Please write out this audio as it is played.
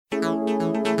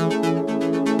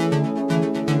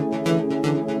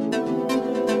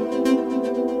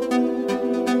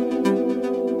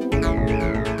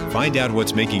Find out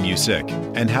what's making you sick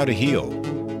and how to heal.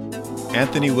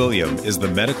 Anthony William is the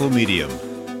medical medium.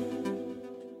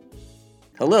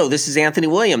 Hello, this is Anthony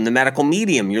William, the medical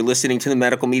medium. You're listening to the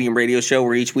Medical Medium radio show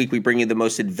where each week we bring you the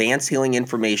most advanced healing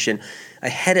information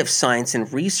ahead of science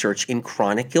and research in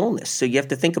chronic illness. So you have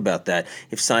to think about that.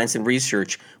 If science and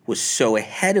research was so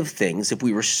ahead of things, if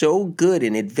we were so good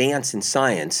in advance in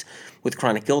science with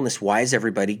chronic illness, why is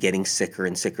everybody getting sicker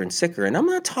and sicker and sicker? And I'm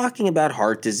not talking about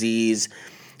heart disease.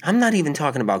 I'm not even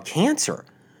talking about cancer.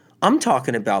 I'm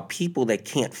talking about people that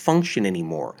can't function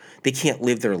anymore. They can't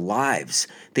live their lives.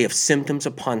 They have symptoms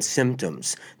upon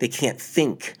symptoms. They can't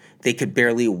think. They could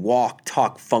barely walk,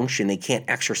 talk, function. They can't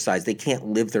exercise. They can't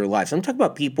live their lives. I'm talking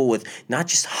about people with not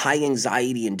just high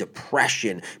anxiety and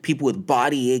depression, people with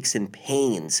body aches and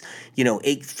pains,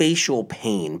 facial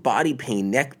pain, body pain,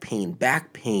 neck pain,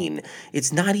 back pain.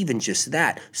 It's not even just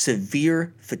that.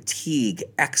 Severe fatigue,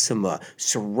 eczema,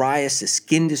 psoriasis,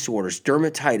 skin disorders,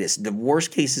 dermatitis, the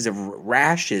worst cases of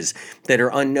rashes that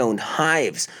are unknown,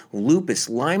 hives, lupus,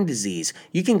 Lyme disease.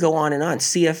 You can go on and on.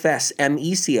 CFS,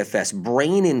 ME/CFS,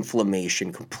 brain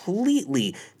inflammation,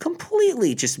 completely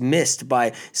just missed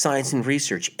by science and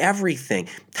research. Everything.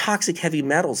 Toxic heavy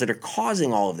metals that are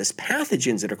causing all of this,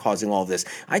 pathogens that are causing all of this.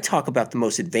 I talk about the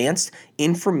most advanced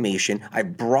information. I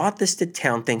brought this to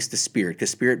town thanks to Spirit,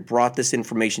 because Spirit brought this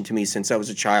information to me since I was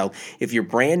a child. If you're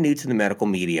brand new to the medical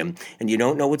medium and you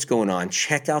don't know what's going on,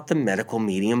 check out the medical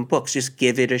medium books. Just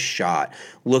give it a shot.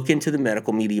 Look into the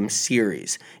medical medium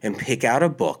series and pick out a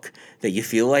book that you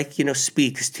feel like,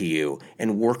 speaks to you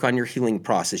and work on your healing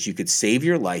process. You could save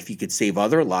your life. You could save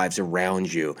other lives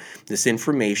around you. This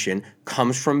information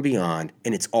comes from beyond,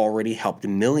 and it's already helped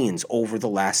millions over the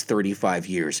last 35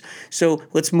 years. So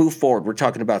let's move forward. We're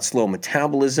talking about slow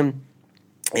metabolism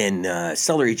and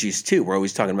celery juice too. We're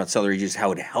always talking about celery juice,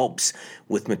 how it helps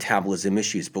with metabolism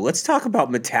issues. But let's talk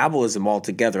about metabolism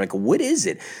altogether. Like, what is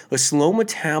it? A slow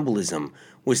metabolism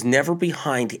was never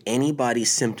behind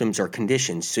anybody's symptoms or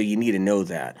conditions, so you need to know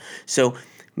that. So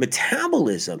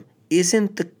metabolism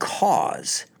isn't the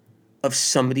cause of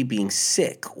somebody being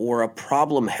sick or a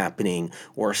problem happening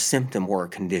or a symptom or a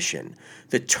condition.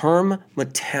 The term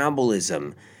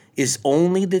metabolism is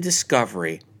only the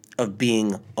discovery of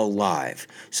being alive.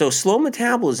 So slow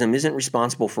metabolism isn't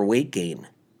responsible for weight gain.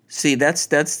 See,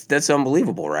 that's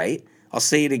unbelievable, right? I'll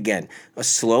say it again. A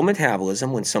slow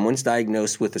metabolism, when someone's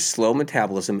diagnosed with a slow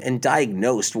metabolism, and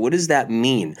diagnosed, what does that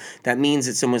mean? That means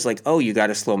that someone's like, oh, you got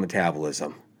a slow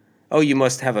metabolism. Oh, you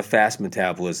must have a fast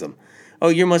metabolism. Oh,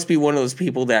 you must be one of those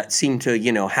people that seem to,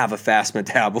 have a fast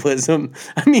metabolism.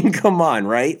 I mean, come on,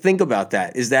 right? Think about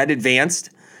that. Is that advanced?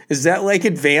 Is that like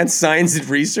advanced science and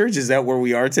research? Is that where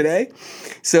we are today?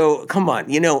 So come on,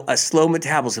 a slow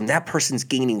metabolism, that person's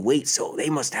gaining weight, so they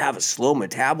must have a slow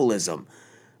metabolism.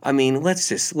 I mean,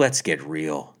 let's get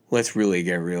real. Let's really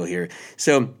get real here.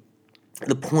 So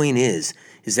the point is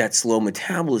that slow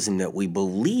metabolism that we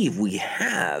believe we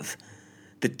have,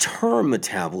 the term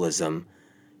metabolism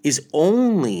is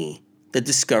only the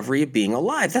discovery of being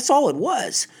alive. That's all it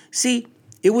was. See,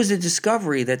 it was a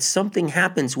discovery that something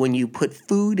happens when you put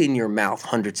food in your mouth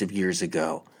hundreds of years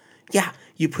ago. Yeah,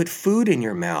 you put food in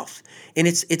your mouth, and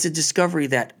it's a discovery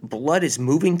that blood is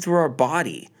moving through our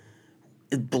body.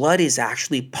 Blood is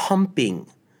actually pumping.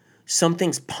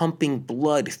 Something's pumping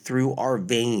blood through our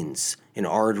veins and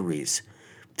arteries.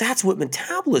 That's what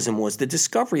metabolism was, the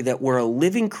discovery that we're a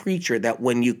living creature, that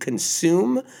when you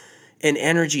consume an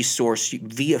energy source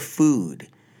via food,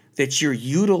 that you're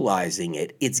utilizing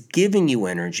it, it's giving you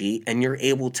energy, and you're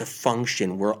able to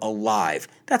function. We're alive.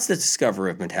 That's the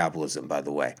discovery of metabolism, by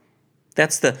the way.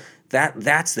 That's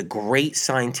the great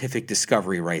scientific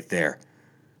discovery right there.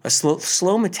 A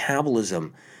slow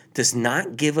metabolism does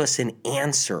not give us an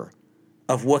answer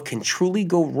of what can truly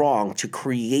go wrong to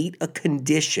create a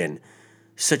condition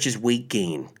such as weight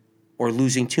gain or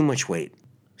losing too much weight.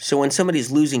 So when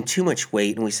somebody's losing too much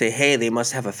weight and we say, hey, they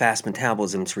must have a fast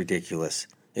metabolism, it's ridiculous.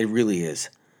 It really is,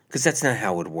 because that's not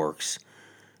how it works.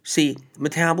 See,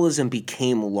 metabolism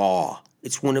became law.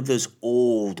 It's one of those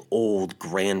old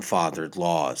grandfathered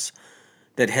laws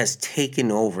that has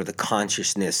taken over the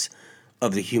consciousness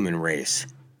of the human race.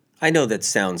 I know that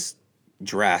sounds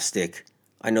drastic.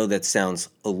 I know that sounds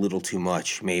a little too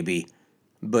much, maybe.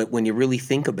 But when you really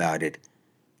think about it,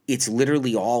 it's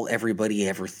literally all everybody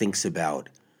ever thinks about.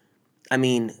 I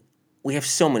mean, we have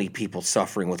so many people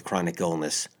suffering with chronic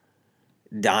illness,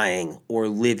 dying or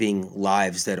living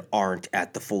lives that aren't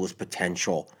at the fullest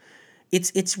potential.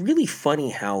 It's really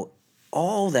funny how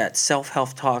all that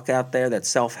self-help talk out there, that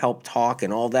self-help talk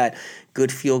and all that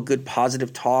good feel-good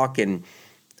positive talk, and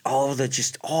all of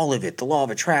it, the law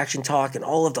of attraction talk and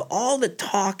all the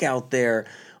talk out there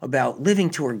about living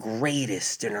to our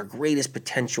greatest and our greatest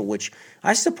potential, which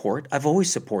I support. I've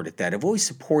always supported that. I've always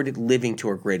supported living to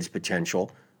our greatest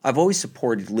potential. I've always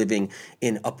supported living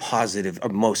in a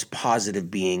most positive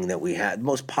being that we have,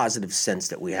 most positive sense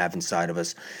that we have inside of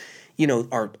us.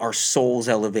 Our souls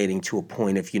elevating to a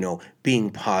point of,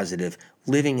 being positive,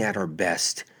 living at our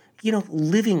best,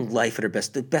 living life at our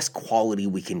best, the best quality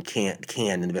we can,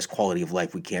 and the best quality of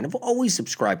life we can. I've always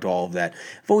subscribed to all of that.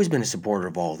 I've always been a supporter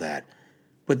of all that.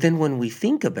 But then when we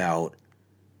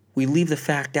leave the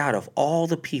fact out of all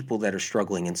the people that are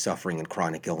struggling and suffering in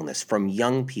chronic illness, from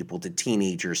young people to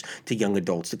teenagers to young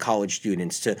adults to college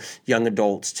students to young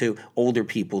adults to older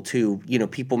people to,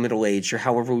 people middle-aged or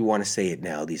however we want to say it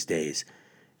now these days.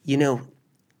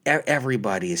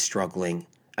 Everybody is struggling,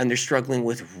 and they're struggling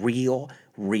with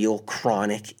real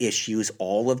chronic issues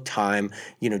all of time,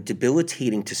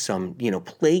 debilitating to some,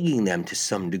 plaguing them to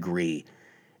some degree.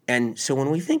 And so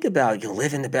when we think about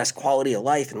living the best quality of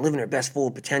life and living our best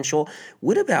full potential,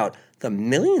 what about the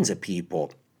millions of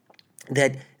people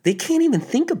that they can't even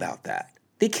think about that?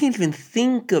 They can't even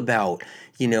think about,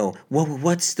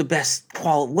 what's the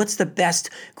best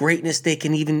greatness they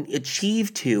can even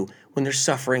achieve to when they're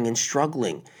suffering and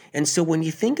struggling. And so when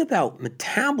you think about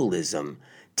metabolism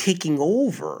taking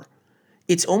over,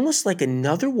 it's almost like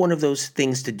another one of those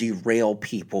things to derail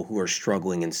people who are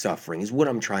struggling and suffering, is what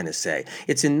I'm trying to say.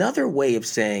 It's another way of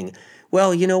saying,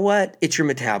 well, you know what? It's your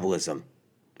metabolism.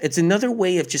 It's another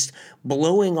way of just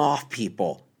blowing off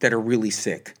people that are really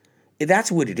sick.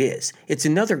 That's what it is. It's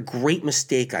another great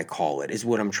mistake, I call it, is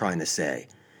what I'm trying to say.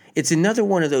 It's another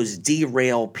one of those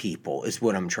derail people, is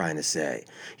what I'm trying to say.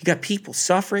 You got people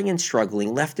suffering and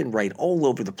struggling left and right all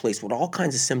over the place with all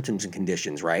kinds of symptoms and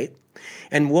conditions, right?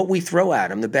 And what we throw at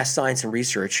them, the best science and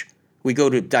research, we go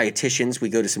to dietitians, we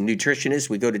go to some nutritionists,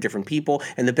 we go to different people,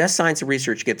 and the best science and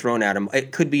research get thrown at them.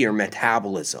 It could be your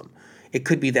metabolism. It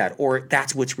could be that, or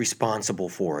that's what's responsible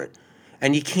for it.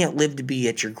 And you can't live to be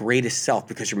at your greatest self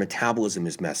because your metabolism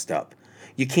is messed up.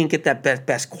 You can't get that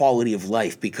best quality of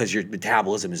life because your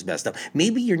metabolism is messed up.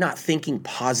 Maybe you're not thinking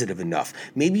positive enough.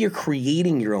 Maybe you're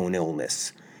creating your own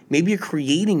illness. Maybe you're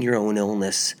creating your own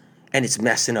illness and it's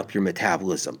messing up your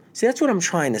metabolism. See, that's what I'm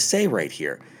trying to say right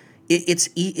here.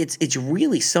 It's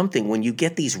really something when you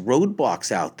get these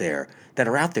roadblocks out there that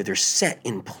are out there, they're set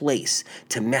in place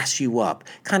to mess you up.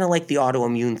 Kind of like the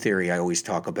autoimmune theory I always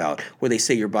talk about, where they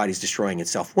say your body's destroying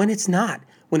itself, when it's not,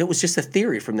 when it was just a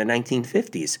theory from the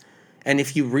 1950s. And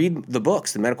if you read the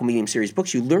books, the Medical Medium series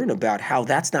books, you learn about how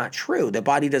that's not true. The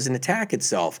body doesn't attack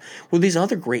itself. Well, these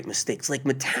other great mistakes like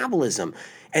metabolism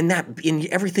and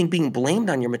everything being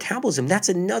blamed on your metabolism, that's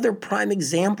another prime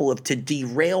example of to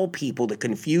derail people, to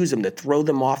confuse them, to throw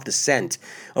them off the scent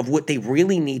of what they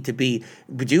really need to be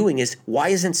doing. Is why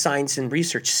isn't science and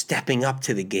research stepping up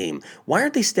to the game? Why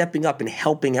aren't they stepping up and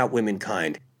helping out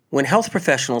womankind? When health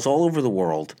professionals all over the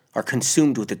world are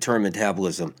consumed with the term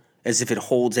metabolism, as if it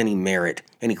holds any merit,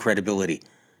 any credibility,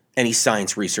 any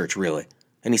science research really,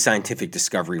 any scientific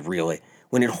discovery really.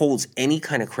 When it holds any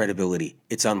kind of credibility,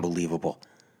 it's unbelievable,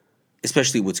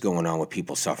 especially what's going on with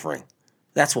people suffering.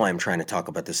 That's why I'm trying to talk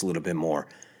about this a little bit more.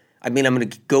 I mean, I'm going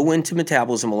to go into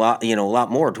metabolism a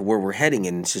lot more to where we're heading,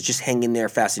 and so just hang in there,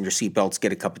 fasten your seatbelts,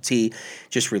 get a cup of tea,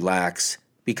 just relax,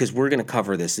 because we're going to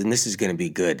cover this, and this is going to be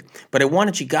good. But I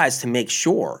wanted you guys to make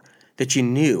sure that you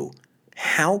knew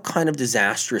how kind of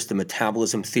disastrous the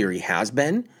metabolism theory has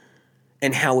been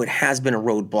and how it has been a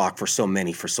roadblock for so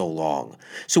many for so long.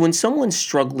 So when someone's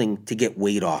struggling to get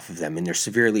weight off of them and they're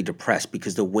severely depressed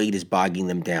because the weight is bogging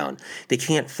them down, they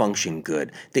can't function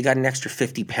good. They got an extra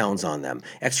 50 pounds on them,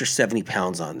 extra 70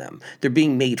 pounds on them. They're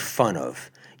being made fun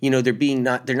of.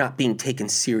 They're not being taken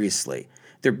seriously.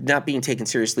 They're not being taken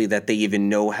seriously that they even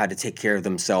know how to take care of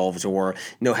themselves or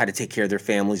know how to take care of their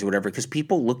families or whatever, because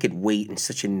people look at weight in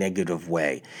such a negative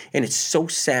way. And it's so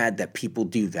sad that people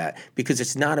do that, because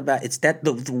it's that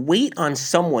the weight on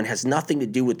someone has nothing to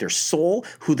do with their soul,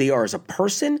 who they are as a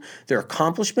person, their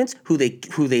accomplishments, who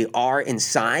they are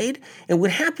inside. And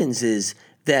what happens is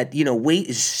that, weight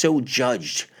is so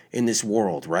judged in this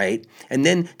world, right? And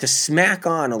then to smack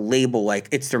on a label like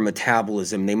it's their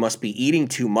metabolism, they must be eating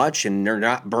too much and they're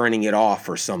not burning it off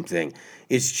or something.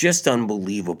 It's just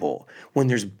unbelievable. When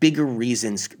there's bigger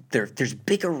reasons, there's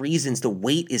bigger reasons the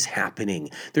weight is happening.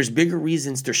 There's bigger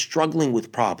reasons they're struggling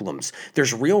with problems.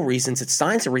 There's real reasons that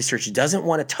science and research doesn't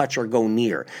want to touch or go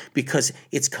near because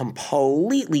it's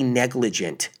completely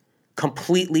negligent.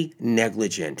 Completely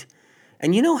negligent.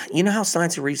 And you know how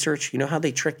science and research, how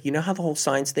they trick, how the whole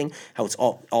science thing, how it's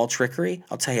all trickery?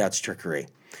 I'll tell you how it's trickery.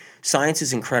 Science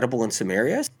is incredible in some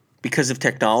areas, because of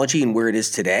technology and where it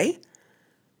is today.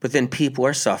 But then people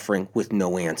are suffering with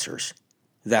no answers.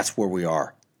 That's where we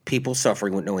are. People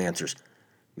suffering with no answers.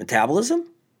 Metabolism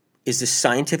is this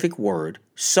scientific word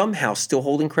somehow still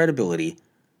holding credibility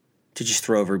to just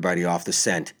throw everybody off the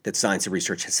scent that science and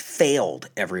research has failed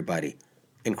everybody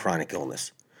in chronic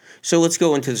illness. So let's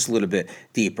go into this a little bit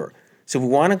deeper. So we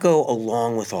want to go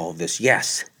along with all of this.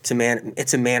 Yes, it's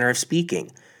a manner of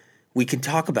speaking. We can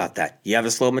talk about that. You have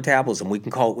a slow metabolism. We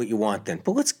can call it what you want then.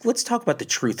 But let's talk about the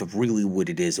truth of really what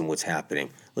it is and what's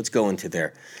happening. Let's go into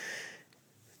there.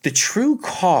 The true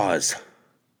cause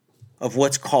of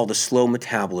what's called a slow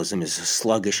metabolism is a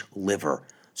sluggish liver.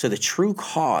 So the true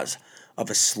cause of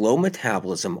a slow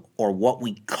metabolism, or what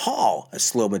we call a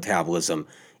slow metabolism,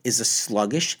 is a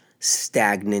sluggish,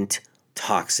 stagnant,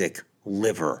 toxic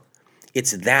liver.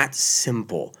 It's that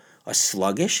simple. A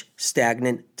sluggish,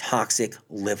 stagnant, toxic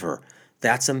liver.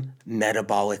 That's a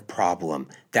metabolic problem.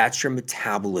 That's your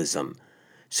metabolism.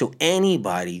 So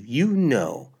anybody,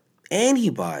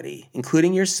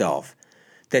 including yourself,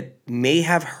 that may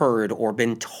have heard or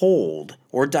been told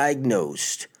or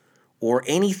diagnosed or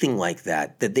anything like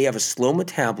that they have a slow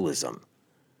metabolism,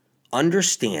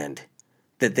 understand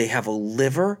that they have a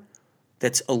liver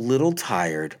that's a little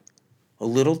tired, a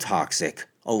little toxic,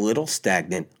 a little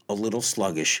stagnant, a little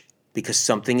sluggish, because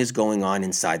something is going on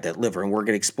inside that liver. And we're going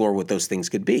to explore what those things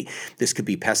could be. This could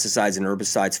be pesticides and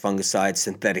herbicides, fungicides,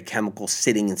 synthetic chemicals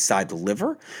sitting inside the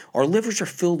liver. Our livers are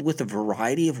filled with a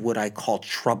variety of what I call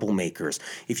troublemakers.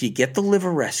 If you get the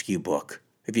Liver Rescue book,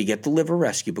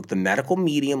 the Medical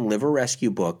Medium Liver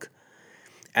Rescue book,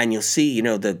 and you'll see, it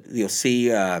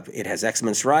has eczema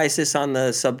and psoriasis on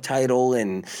the subtitle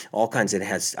and all kinds.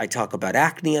 I talk about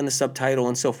acne on the subtitle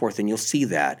and so forth, and you'll see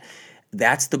that.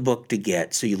 That's the book to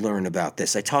get, so you learn about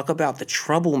this. I talk about the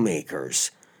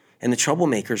troublemakers, and the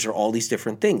troublemakers are all these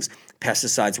different things.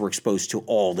 Pesticides we're exposed to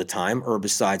all the time.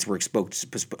 Herbicides we're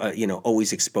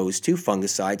always exposed to.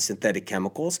 Fungicides, synthetic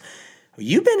chemicals.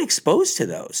 You've been exposed to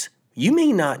those. You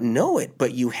may not know it,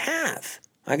 but you have.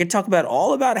 I can talk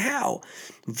all about how.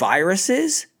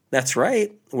 Viruses, that's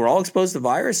right. We're all exposed to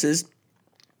viruses.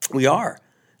 We are.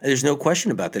 There's no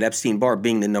question about that. Epstein-Barr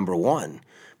being the number one.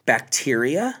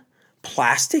 Bacteria,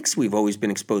 plastics, we've always been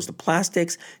exposed to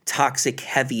plastics. Toxic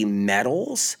heavy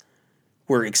metals,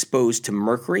 we're exposed to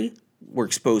mercury. We're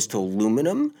exposed to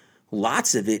aluminum.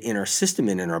 Lots of it in our system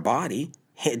and in our body.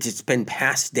 It's been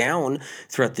passed down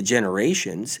throughout the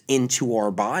generations into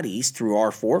our bodies through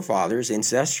our forefathers'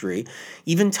 ancestry.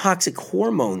 Even toxic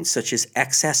hormones such as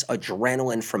excess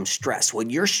adrenaline from stress. When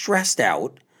you're stressed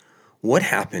out, what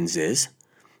happens is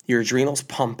your adrenals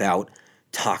pump out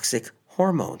toxic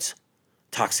hormones,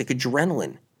 toxic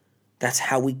adrenaline. That's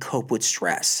how we cope with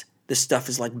stress. This stuff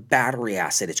is like battery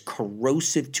acid. It's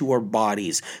corrosive to our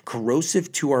bodies,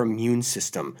 corrosive to our immune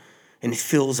system. And it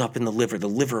fills up in the liver. The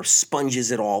liver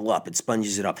sponges it all up. It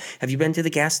sponges it up. Have you been to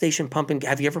the gas station pumping?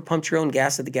 Have you ever pumped your own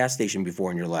gas at the gas station before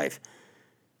in your life?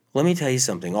 Let me tell you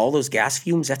something. All those gas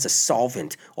fumes, that's a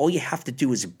solvent. All you have to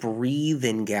do is breathe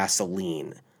in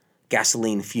gasoline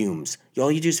fumes.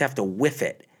 All you do is have to whiff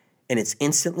it, and it's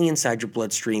instantly inside your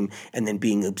bloodstream and then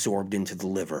being absorbed into the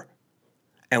liver.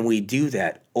 And we do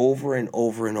that over and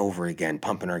over and over again,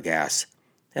 pumping our gas.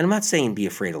 And I'm not saying be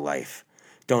afraid of life.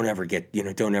 Don't ever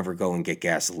go and get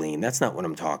gasoline. That's not what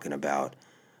I'm talking about.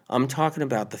 I'm talking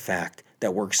about the fact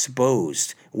that we're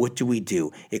exposed. What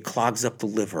do? It clogs up the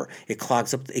liver. It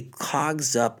clogs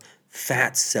up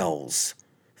fat cells.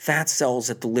 Fat cells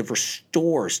that the liver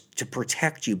stores to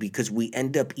protect you because we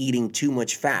end up eating too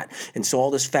much fat. And so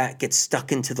all this fat gets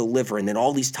stuck into the liver, and then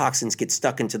all these toxins get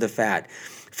stuck into the fat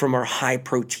from our high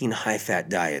protein, high fat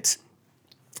diets.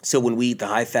 So when we eat the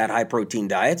high-fat, high-protein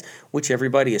diets, which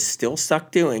everybody is still stuck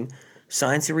doing,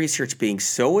 science and research being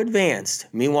so advanced,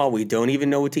 meanwhile, we don't even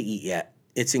know what to eat yet.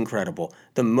 It's incredible.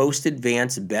 The most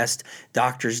advanced, best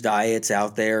doctors' diets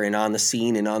out there and on the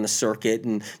scene and on the circuit,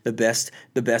 and the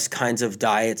best kinds of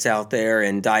diets out there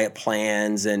and diet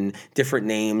plans and different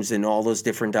names and all those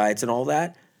different diets and all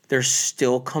that, they're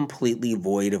still completely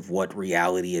void of what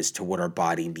reality is to what our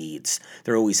body needs.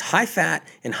 They're always high fat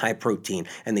and high protein,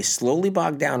 and they slowly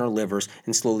bog down our livers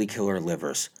and slowly kill our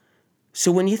livers. So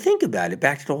when you think about it,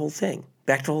 back to the whole thing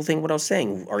what I was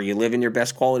saying, are you living your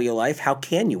best quality of life? How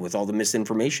can you with all the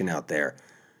misinformation out there?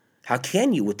 How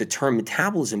can you with the term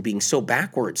metabolism being so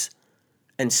backwards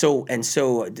and so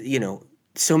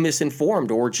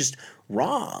misinformed or just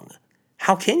wrong?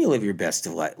 How can you live your best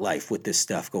life with this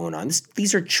stuff going on?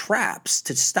 These are traps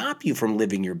to stop you from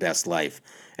living your best life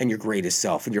and your greatest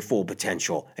self and your full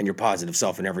potential and your positive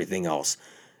self and everything else.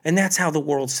 And that's how the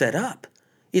world's set up.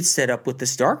 It's set up with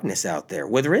this darkness out there.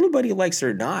 Whether anybody likes it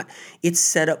or not, it's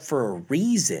set up for a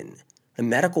reason. The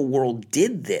medical world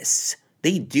did this.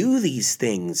 They do these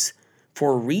things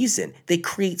for a reason. They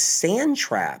create sand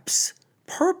traps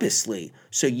purposely.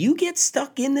 So you get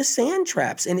stuck in the sand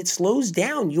traps and it slows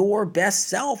down your best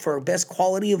self or best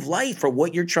quality of life or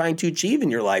what you're trying to achieve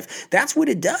in your life. That's what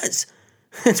it does.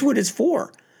 That's what it's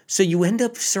for. So you end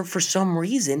up, for some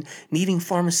reason, needing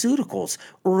pharmaceuticals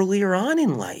earlier on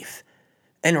in life.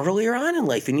 And earlier on in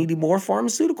life, you need more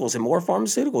pharmaceuticals and more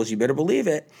pharmaceuticals. You better believe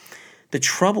it. The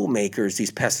troublemakers,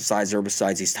 these pesticides,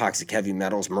 herbicides, these toxic heavy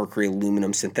metals, mercury,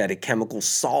 aluminum, synthetic chemicals,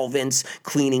 solvents,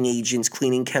 cleaning agents,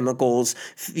 cleaning chemicals,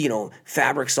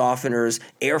 fabric softeners,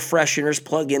 air fresheners,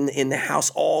 plug in the house,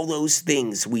 all those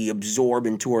things we absorb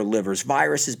into our livers.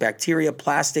 Viruses, bacteria,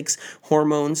 plastics,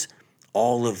 hormones,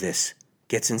 all of this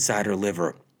gets inside our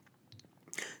liver.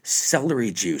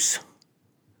 Celery juice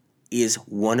is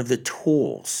one of the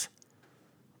tools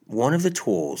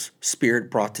Spirit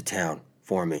brought to town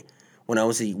for me. When I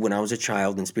was a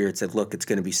child and Spirit said, look, it's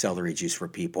going to be celery juice for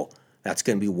people. That's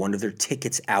going to be one of their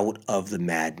tickets out of the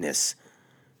madness.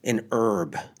 An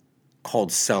herb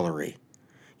called celery.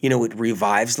 It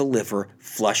revives the liver,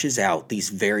 flushes out these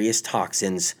various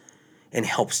toxins, and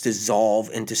helps dissolve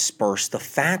and disperse the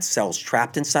fat cells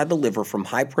trapped inside the liver from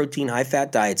high protein, high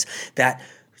fat diets that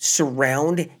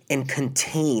surround and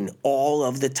contain all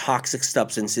of the toxic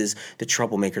substances, the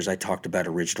troublemakers I talked about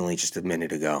originally just a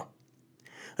minute ago.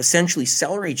 Essentially,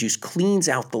 celery juice cleans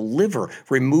out the liver,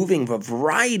 removing a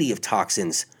variety of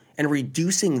toxins and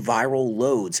reducing viral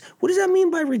loads. What does that mean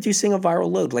by reducing a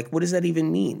viral load? What does that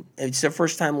even mean? It's the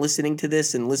first time listening to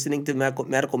this and listening to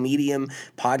medical medium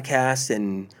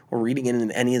podcasts or reading in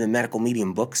any of the medical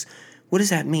medium books. What does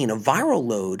that mean? A viral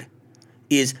load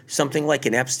is something like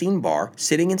an Epstein-Barr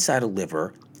sitting inside a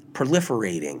liver,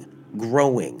 proliferating,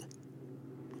 growing,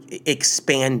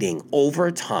 expanding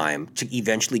over time to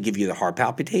eventually give you the heart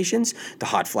palpitations, the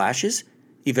hot flashes,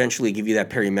 eventually give you that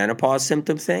perimenopause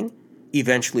symptom thing,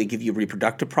 eventually give you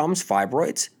reproductive problems,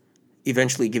 fibroids,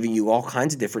 eventually giving you all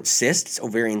kinds of different cysts,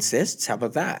 ovarian cysts. How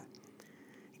about that?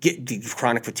 Get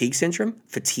chronic fatigue syndrome,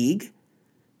 fatigue.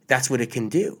 That's what it can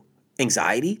do.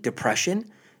 Anxiety,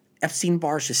 depression.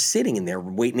 Epstein-Barr is just sitting in there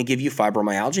waiting to give you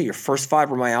fibromyalgia, your first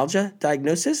fibromyalgia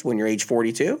diagnosis when you're age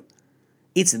 42.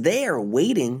 It's there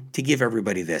waiting to give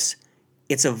everybody this.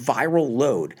 It's a viral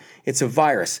load. It's a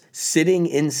virus sitting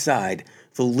inside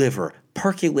the liver,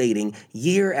 percolating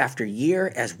year after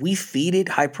year as we feed it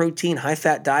high protein, high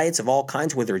fat diets of all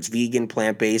kinds, whether it's vegan,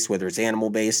 plant-based, whether it's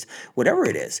animal-based, whatever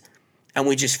it is. And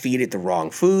we just feed it the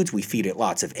wrong foods. We feed it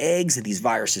lots of eggs, and these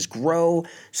viruses grow.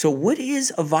 So what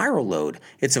is a viral load?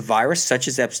 It's a virus such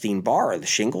as Epstein-Barr, or the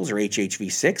shingles, or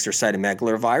HHV6, or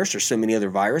cytomegalovirus, or so many other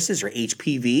viruses, or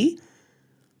HPV.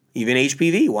 Even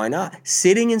HPV, why not?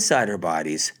 Sitting inside our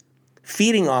bodies,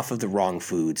 feeding off of the wrong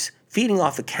foods, feeding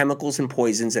off of chemicals and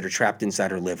poisons that are trapped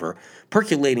inside our liver,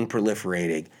 percolating,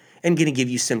 proliferating, and going to give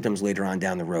you symptoms later on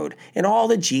down the road. And all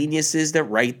the geniuses that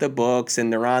write the books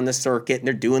and they're on the circuit and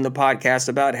they're doing the podcasts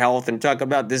about health and talk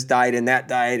about this diet and that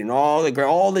diet and all the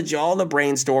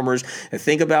brainstormers that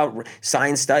think about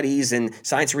science studies and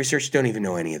science research don't even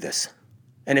know any of this.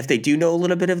 And if they do know a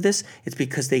little bit of this, it's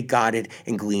because they got it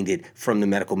and gleaned it from the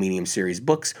Medical Medium series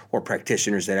books or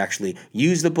practitioners that actually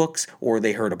use the books or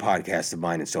they heard a podcast of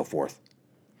mine and so forth.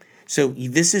 So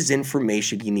this is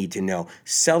information you need to know.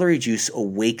 Celery juice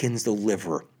awakens the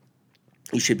liver.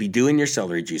 You should be doing your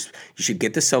celery juice. You should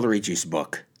get the celery juice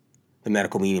book, the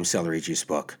Medical Medium celery juice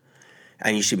book.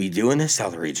 And you should be doing the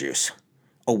celery juice.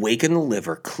 Awaken the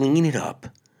liver, clean it up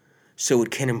so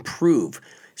it can improve,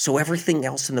 so everything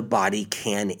else in the body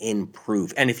can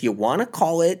improve. And if you want to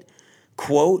call it,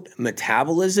 quote,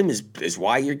 metabolism is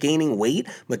why you're gaining weight,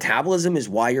 metabolism is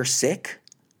why you're sick,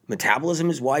 metabolism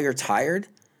is why you're tired,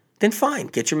 then fine,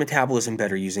 get your metabolism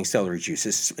better using celery juice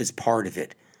as part of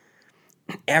it.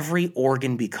 Every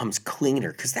organ becomes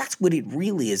cleaner because that's what it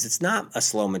really is. It's not a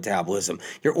slow metabolism.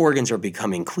 Your organs are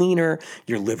becoming cleaner.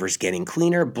 Your liver's getting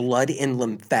cleaner. Blood and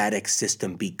lymphatic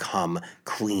system become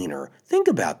cleaner. Think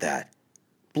about that.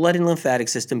 Blood and lymphatic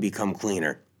system become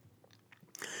cleaner.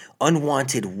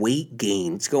 Unwanted weight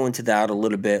gain. Let's go into that a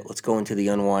little bit. Let's go into the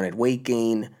unwanted weight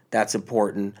gain. That's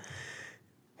important.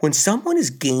 When someone is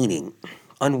gaining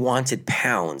unwanted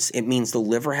pounds, it means the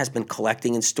liver has been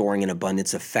collecting and storing an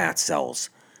abundance of fat cells.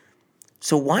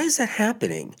 So why is that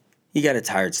happening? You got a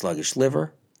tired, sluggish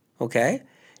liver, okay?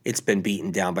 It's been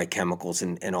beaten down by chemicals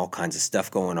and all kinds of stuff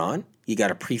going on. You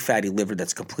got a pre-fatty liver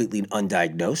that's completely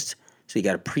undiagnosed. So you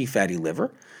got a pre-fatty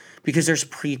liver because there's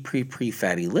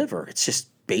pre-fatty liver. It's just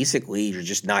basically you're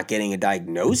just not getting a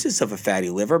diagnosis of a fatty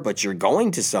liver, but you're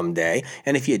going to someday.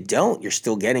 And if you don't, you're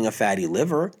still getting a fatty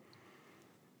liver.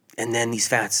 And then these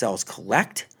fat cells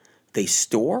collect, they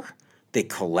store, they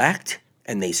collect,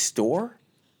 and they store.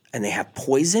 And they have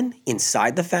poison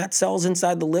inside the fat cells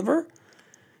inside the liver.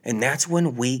 And that's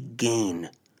when weight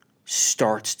gain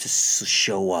starts to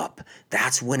show up.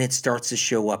 That's when it starts to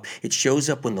show up. It shows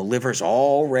up when the liver's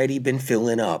already been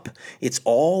filling up. It's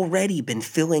already been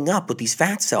filling up with these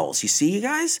fat cells. You see, you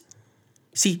guys?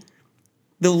 See,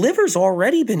 the liver's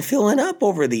already been filling up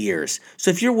over the years. So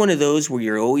if you're one of those where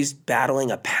you're always battling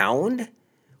a pound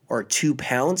or 2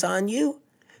 pounds on you,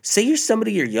 say you're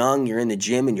somebody, you're young, you're in the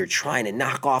gym and you're trying to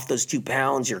knock off those 2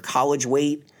 pounds, your college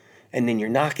weight, and then you're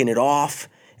knocking it off.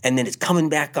 And then it's coming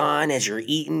back on as you're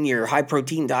eating your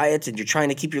high-protein diets and you're trying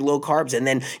to keep your low carbs, and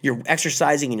then you're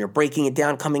exercising and you're breaking it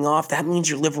down, coming off. That means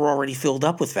your liver already filled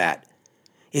up with fat.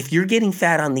 If you're getting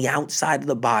fat on the outside of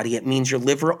the body, it means your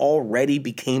liver already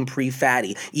became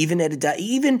pre-fatty. Even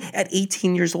at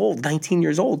 18 years old, 19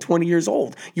 years old, 20 years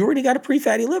old, you already got a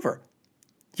pre-fatty liver.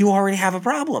 You already have a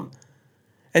problem.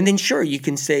 And then sure, you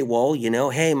can say, well,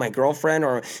 hey, my girlfriend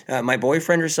or my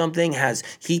boyfriend or something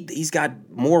he's got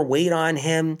more weight on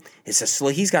him.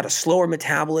 He's got a slower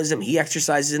metabolism. He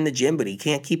exercises in the gym, but he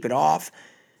can't keep it off.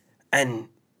 And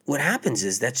what happens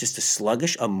is that's just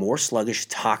a more sluggish,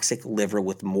 toxic liver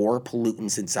with more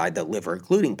pollutants inside the liver,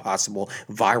 including possible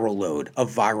viral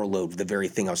load, the very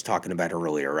thing I was talking about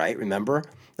earlier, right? Remember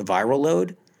the viral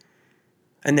load?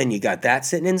 And then you got that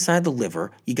sitting inside the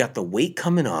liver. You got the weight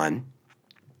coming on.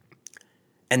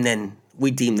 And then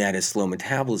we deem that as slow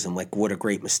metabolism. Like, what a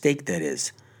great mistake that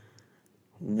is.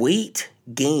 Weight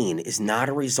gain is not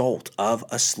a result of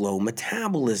a slow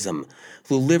metabolism.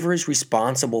 The liver is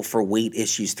responsible for weight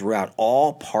issues throughout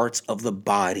all parts of the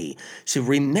body. So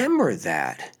remember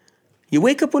that. You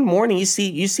wake up one morning, you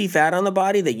see fat on the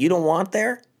body that you don't want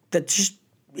there.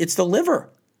 It's the liver.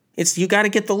 You got to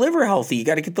get the liver healthy. You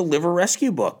got to get the liver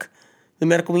rescue book. The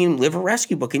Medical Medium Liver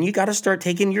Rescue Book, and you got to start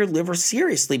taking your liver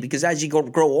seriously, because as you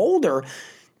grow older,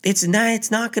 it's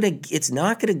not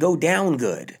gonna go down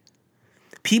good.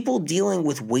 People dealing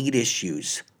with weight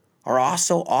issues are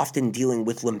also often dealing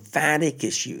with lymphatic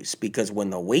issues, because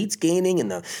when the weight's gaining and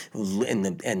the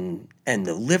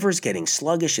liver's getting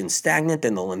sluggish and stagnant,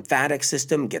 then the lymphatic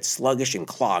system gets sluggish and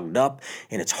clogged up,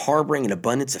 and it's harboring an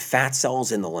abundance of fat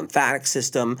cells in the lymphatic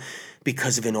system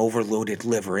because of an overloaded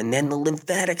liver. And then the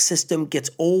lymphatic system gets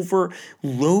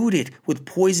overloaded with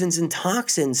poisons and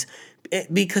toxins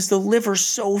because the liver's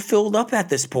so filled up at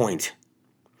this point.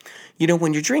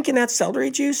 When you're drinking that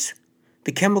celery juice,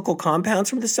 the chemical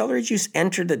compounds from the celery juice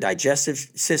enter the digestive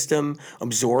system,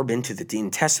 absorb into the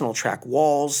intestinal tract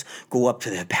walls, go up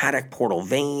to the hepatic portal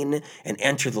vein, and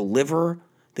enter the liver.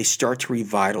 They start to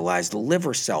revitalize the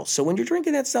liver cells. So when you're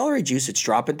drinking that celery juice, it's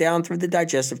dropping down through the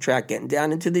digestive tract, getting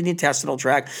down into the intestinal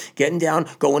tract, getting down,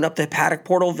 going up the hepatic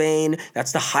portal vein.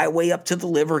 That's the highway up to the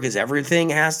liver, because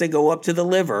everything has to go up to the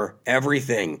liver.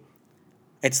 Everything.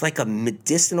 It's like a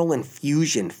medicinal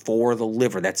infusion for the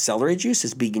liver. That celery juice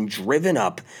is being driven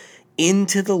up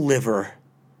into the liver.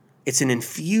 It's an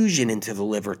infusion into the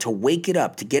liver to wake it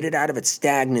up, to get it out of its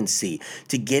stagnancy,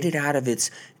 to get it out of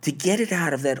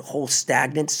that whole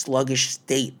stagnant, sluggish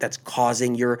state that's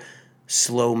causing your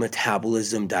slow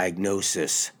metabolism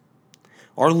diagnosis.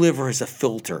 Our liver is a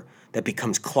filter that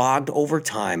becomes clogged over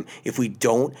time if we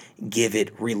don't give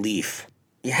it relief.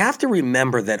 You have to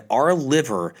remember that our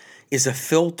liver is a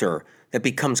filter that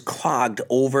becomes clogged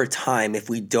over time if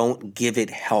we don't give it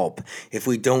help, if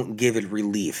we don't give it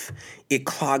relief. It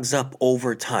clogs up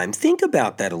over time. Think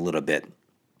about that a little bit.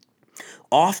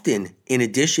 Often, in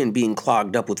addition being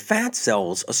clogged up with fat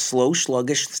cells, a slow,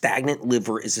 sluggish, stagnant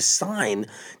liver is a sign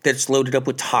that it's loaded up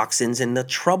with toxins and the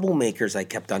troublemakers I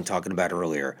kept on talking about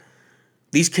earlier.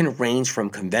 These can range from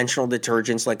conventional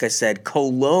detergents, like I said,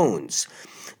 colognes.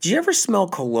 Do you ever smell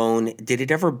cologne? Did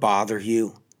it ever bother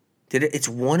you? It's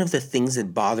one of the things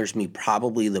that bothers me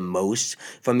probably the most.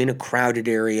 If I'm in a crowded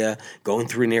area, going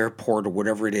through an airport or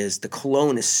whatever it is, the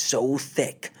cologne is so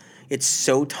thick. It's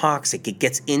so toxic. It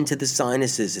gets into the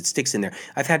sinuses. It sticks in there.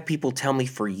 I've had people tell me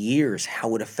for years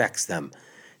how it affects them,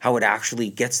 how it actually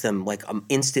gets them like an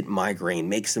instant migraine,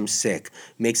 makes them sick,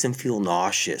 makes them feel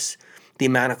nauseous. The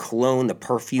amount of cologne, the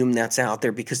perfume that's out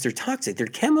there, because they're toxic. They're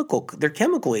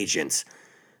chemical agents.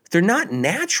 They're not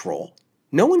natural.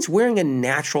 No one's wearing a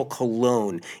natural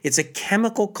cologne. It's a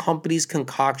chemical company's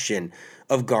concoction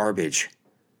of garbage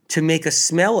to make a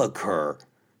smell occur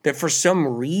that for some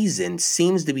reason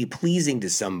seems to be pleasing to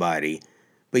somebody,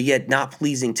 but yet not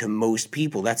pleasing to most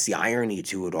people. That's the irony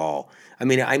to it all. I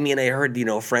mean, I heard,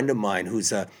 a friend of mine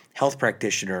who's a health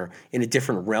practitioner in a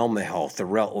different realm of health,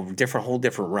 whole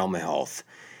different realm of health.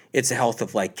 It's a health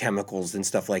of like chemicals and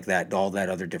stuff like that, all that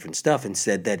other different stuff, and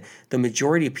said that the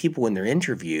majority of people when they're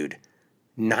interviewed,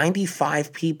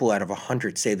 95 people out of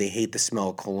 100 say they hate the smell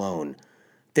of cologne.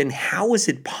 Then how is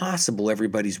it possible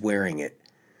everybody's wearing it?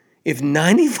 If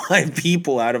 95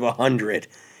 people out of 100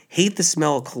 hate the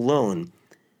smell of cologne,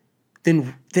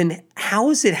 then how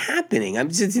is it happening?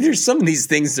 There's some of these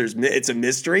things. It's a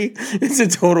mystery. It's a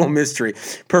total mystery.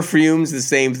 Perfumes, the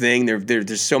same thing.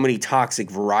 There's so many toxic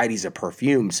varieties of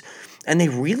perfumes, and they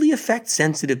really affect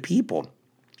sensitive people.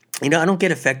 I don't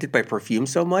get affected by perfume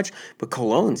so much, but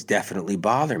colognes definitely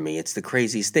bother me. It's the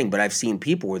craziest thing. But I've seen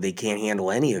people where they can't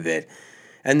handle any of it.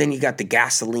 And then you got the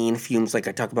gasoline fumes, like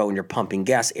I talk about when you're pumping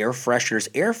gas, air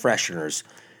fresheners.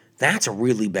 That's a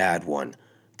really bad one.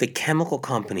 The chemical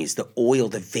companies, the oil,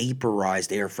 the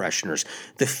vaporized air fresheners,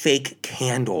 the fake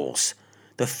candles.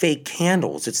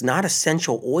 It's not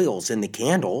essential oils in the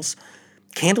candles.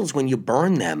 Candles, when you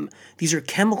burn them, these are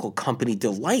chemical company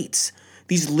delights.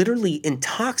 These literally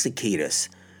intoxicate us.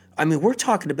 I mean, we're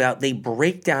talking about they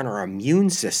break down our immune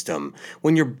system.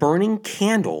 When you're burning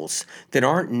candles that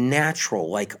aren't natural,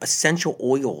 like essential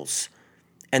oils,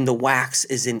 and the wax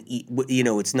isn't,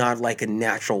 it's not like a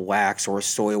natural wax or a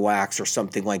soy wax or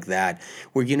something like that,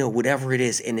 where, whatever it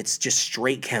is, and it's just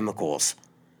straight chemicals.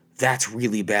 That's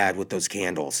really bad with those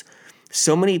candles.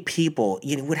 So many people,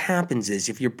 what happens is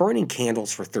if you're burning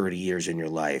candles for 30 years in your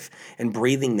life and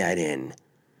breathing that in,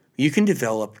 you can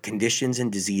develop conditions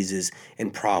and diseases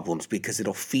and problems because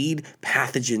it'll feed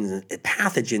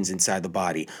pathogens inside the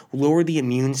body, lower the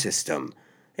immune system.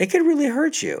 It could really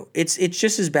hurt you. It's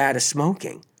just as bad as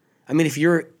smoking. I mean, if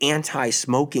you're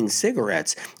anti-smoking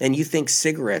cigarettes and you think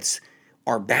cigarettes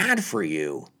are bad for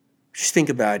you, just think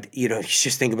about the air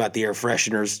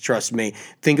fresheners. Trust me.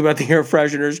 Think about the air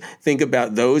fresheners. Think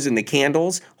about those and the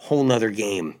candles. Whole nother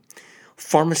game.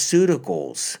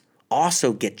 Pharmaceuticals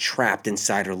also get trapped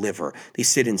inside our liver. They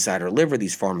sit inside our liver,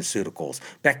 these pharmaceuticals.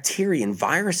 Bacteria and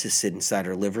viruses sit inside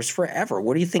our livers forever.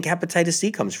 Where do you think hepatitis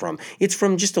C comes from? It's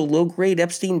from just a low-grade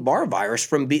Epstein-Barr virus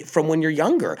from when you're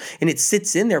younger. And it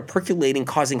sits in there percolating,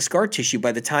 causing scar tissue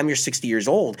by the time you're 60 years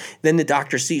old. Then the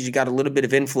doctor sees you got a little bit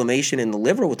of inflammation in the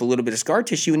liver with a little bit of scar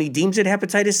tissue, and he deems it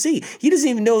hepatitis C. He doesn't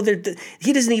even know the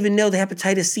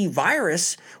hepatitis C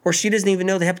virus, or she doesn't even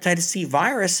know the hepatitis C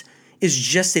virus is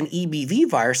just an EBV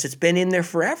virus that's been in there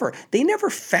forever. They never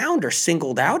found or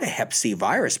singled out a hep C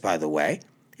virus, by the way.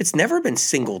 It's never been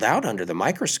singled out under the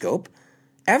microscope,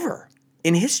 ever,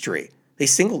 in history. They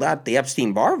singled out the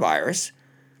Epstein-Barr virus.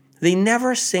 They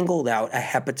never singled out a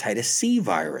hepatitis C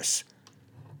virus.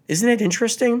 Isn't it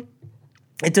interesting?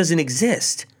 It doesn't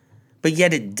exist, but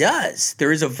yet it does.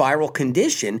 There is a viral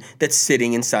condition that's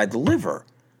sitting inside the liver,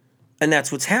 and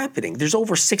that's what's happening. There's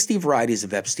over 60 varieties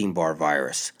of Epstein-Barr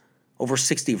virus. Over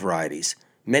 60 varieties.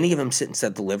 Many of them sit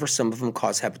inside the liver. Some of them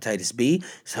cause hepatitis B,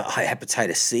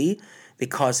 hepatitis C. They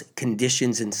cause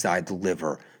conditions inside the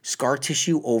liver. Scar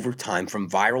tissue over time from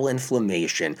viral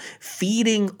inflammation,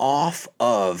 feeding off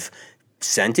of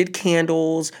scented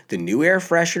candles, the new air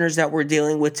fresheners that we're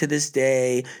dealing with to this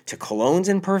day, to colognes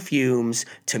and perfumes,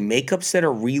 to makeups that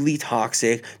are really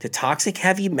toxic, to toxic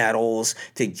heavy metals,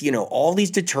 to, all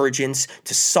these detergents,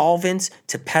 to solvents,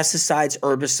 to pesticides,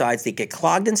 herbicides. They get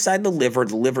clogged inside the liver.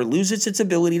 The liver loses its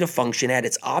ability to function at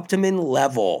its optimum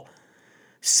level.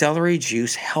 Celery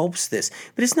juice helps this.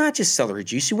 But it's not just celery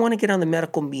juice. You want to get on the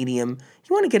medical medium.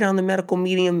 The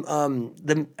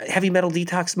heavy metal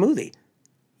detox smoothie.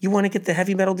 You want to get the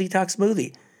heavy metal detox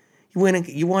smoothie.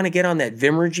 You want to get on that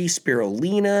Vimergy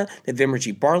spirulina, that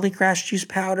Vimergy barley crash juice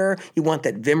powder. You want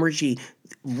that Vimergy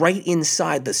right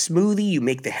inside the smoothie. You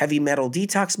make the heavy metal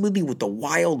detox smoothie with the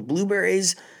wild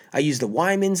blueberries. I use the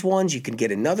Wyman's ones. You can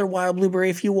get another wild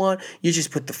blueberry if you want. You just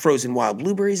put the frozen wild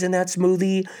blueberries in that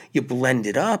smoothie. You blend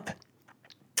it up.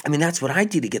 I mean, that's what I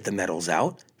do to get the metals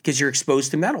out, because you're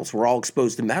exposed to metals. We're all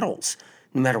exposed to metals,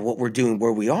 no matter what we're doing,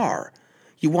 where we are.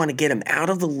 You want to get them out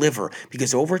of the liver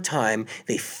because over time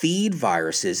they feed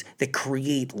viruses that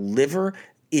create liver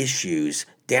issues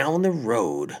down the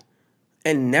road.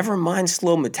 And never mind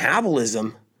slow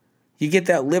metabolism. You get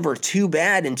that liver too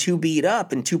bad and too beat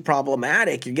up and too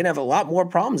problematic, you're going to have a lot more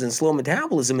problems than slow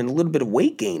metabolism and a little bit of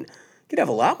weight gain. You could have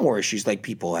a lot more issues like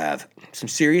people have. Some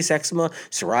serious eczema,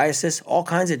 psoriasis, all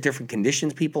kinds of different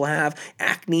conditions people have.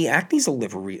 Acne. Acne's a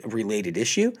liver-related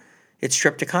issue. It's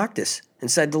streptococcus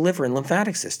inside the liver and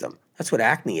lymphatic system. That's what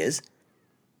acne is.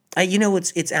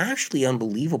 It's actually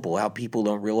unbelievable how people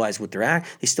don't realize what they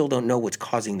still don't know what's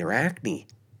causing their acne.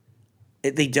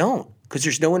 They don't, because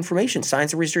there's no information.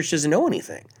 Science and research doesn't know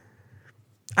anything.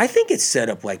 I think it's set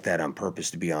up like that on purpose,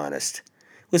 to be honest.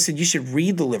 Listen, you should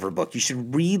read the liver book. You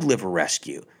should read Liver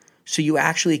Rescue so you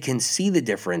actually can see the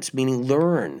difference, meaning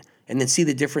learn, and then see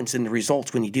the difference in the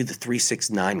results when you do the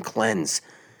 369 cleanse,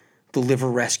 the Liver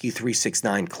Rescue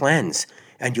 369 cleanse,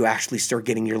 and you actually start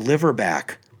getting your liver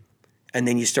back, and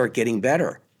then you start getting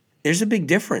better. There's a big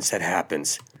difference that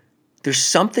happens. There's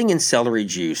something in celery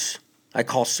juice I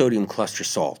call sodium cluster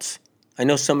salts. I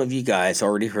know some of you guys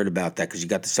already heard about that because you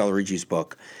got the celery juice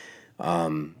book,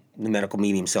 the Medical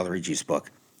Medium celery juice book.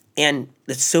 And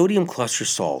the sodium cluster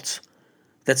salts,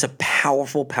 that's a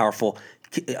powerful, powerful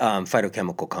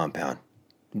phytochemical compound.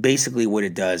 Basically what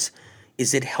it does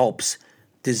is it helps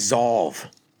dissolve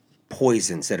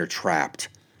poisons that are trapped.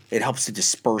 It helps to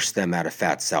disperse them out of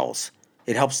fat cells.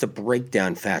 It helps to break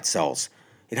down fat cells.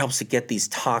 It helps to get these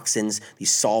toxins,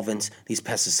 these solvents, these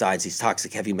pesticides, these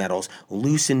toxic heavy metals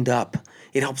loosened up.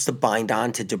 It helps to bind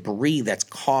on to debris that's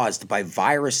caused by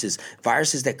viruses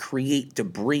that create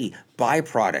debris,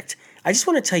 byproduct. I just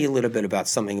want to tell you a little bit about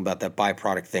something about that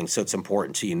byproduct thing, so it's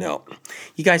important to you know.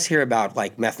 You guys hear about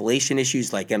like methylation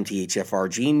issues like MTHFR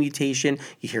gene mutation.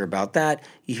 You hear about that.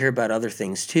 You hear about other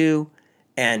things too.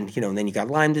 And, and then you got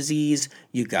Lyme disease,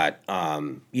 you got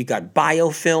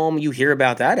biofilm, you hear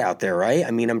about that out there, right?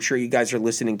 I mean, I'm sure you guys are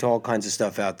listening to all kinds of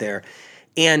stuff out there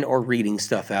or reading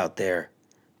stuff out there.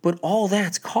 But all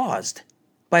that's caused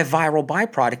by viral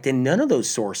byproduct, and none of those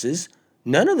sources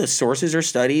or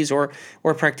studies or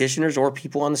practitioners or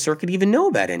people on the circuit even know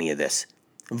about any of this.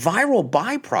 Viral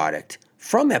byproduct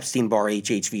from Epstein-Barr,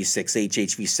 HHV6,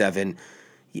 HHV7,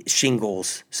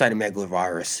 shingles,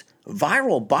 cytomegalovirus,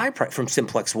 viral byproduct from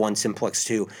simplex 1, simplex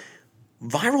 2,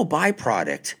 viral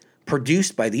byproduct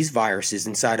produced by these viruses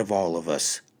inside of all of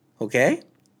us, okay?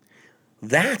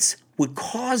 That's what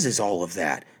causes all of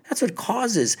that. That's what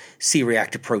causes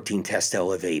C-reactive protein tests to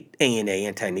elevate, ANA,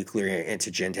 anti-nuclear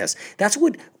antigen tests. That's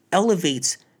what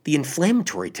elevates the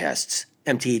inflammatory tests,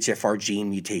 MTHFR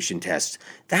gene mutation tests.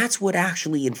 That's what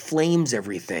actually inflames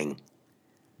everything.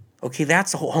 Okay,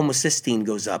 that's the whole, homocysteine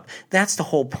goes up. That's the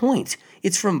whole point.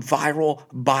 It's from viral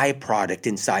byproduct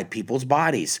inside people's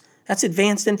bodies. That's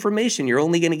advanced information you're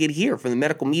only going to get here from the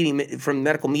Medical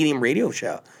Medium radio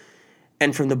show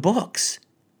and from the books.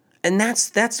 And that's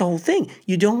the whole thing.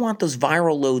 You don't want those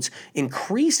viral loads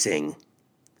increasing.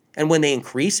 And when they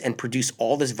increase and produce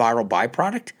all this viral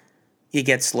byproduct, you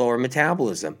get slower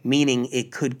metabolism, meaning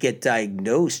it could get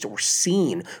diagnosed or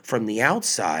seen from the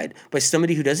outside by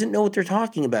somebody who doesn't know what they're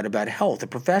talking about health, a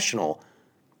professional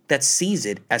that sees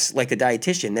it as like a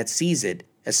dietitian that sees it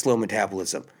as slow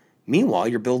metabolism. Meanwhile,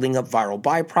 you're building up viral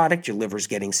byproduct, your liver's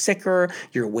getting sicker,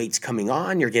 your weight's coming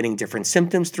on, you're getting different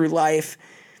symptoms through life.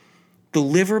 The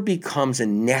liver becomes a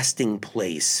nesting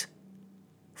place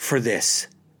for these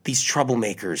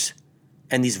troublemakers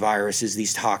and these viruses,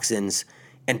 these toxins,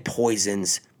 and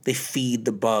poisons. They feed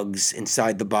the bugs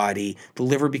inside the body. The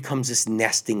liver becomes this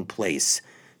nesting place.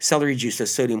 Celery juice, the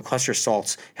sodium cluster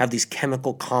salts, have these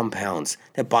chemical compounds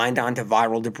that bind onto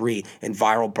viral debris and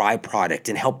viral byproduct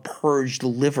and help purge the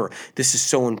liver. This is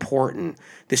so important.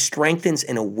 This strengthens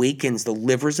and awakens the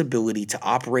liver's ability to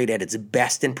operate at its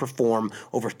best and perform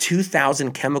over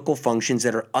 2,000 chemical functions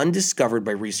that are undiscovered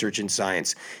by research and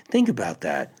science. Think about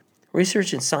that.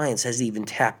 Research and science hasn't even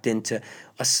tapped into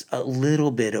a little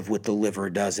bit of what the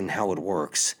liver does and how it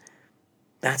works.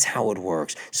 That's how it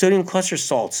works. Sodium cluster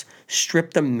salts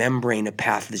strip the membrane of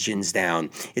pathogens down.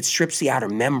 It strips the outer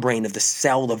membrane of the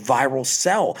cell, the viral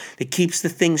cell, that keeps the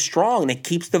thing strong, that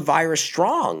keeps the virus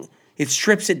strong. It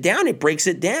strips it down, it breaks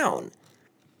it down.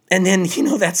 And then,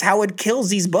 that's how it kills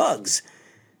these bugs.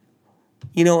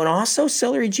 And also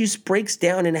celery juice breaks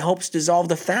down and helps dissolve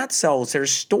the fat cells that are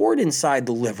stored inside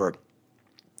the liver.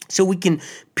 So we can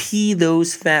pee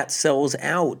those fat cells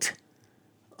out.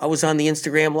 I was on the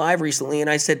Instagram Live recently and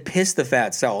I said, piss the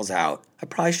fat cells out. I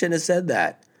probably shouldn't have said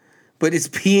that. But it's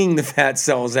peeing the fat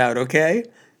cells out, okay?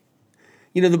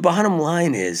 The bottom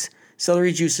line is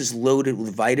celery juice is loaded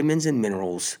with vitamins and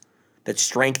minerals that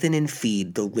strengthen and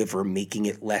feed the liver, making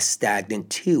it less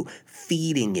stagnant too.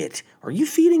 Feeding it. Are you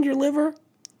feeding your liver?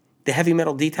 The Heavy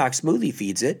Metal Detox Smoothie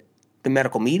feeds it. The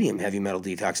Medical Medium Heavy Metal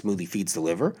Detox Smoothie feeds the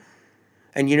liver.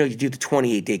 And you do the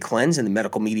 28-day cleanse in the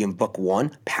Medical Medium Book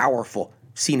 1. Powerful.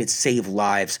 Seen it save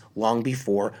lives long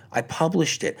before I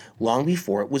published it, long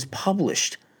before it was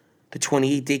published. The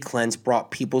 28-day cleanse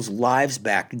brought people's lives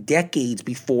back decades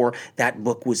before that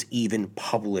book was even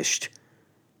published.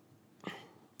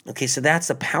 Okay, so that's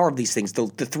the power of these things. The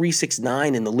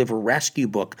 369 in the Liver Rescue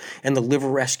book and the Liver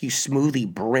Rescue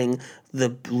Smoothie bring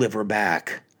the liver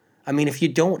back. I mean, if you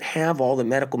don't have all the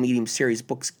Medical Medium series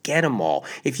books, get them all.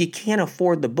 If you can't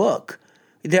afford the book,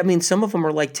 I mean, some of them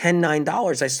are like $10,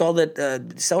 $9. I saw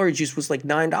that celery juice was like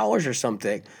 $9 or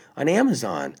something on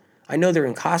Amazon. I know they're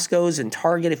in Costco's and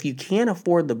Target. If you can't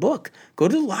afford the book, go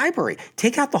to the library.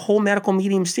 Take out the whole Medical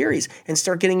Medium series and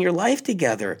start getting your life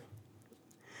together.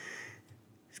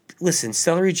 Listen,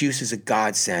 celery juice is a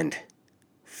godsend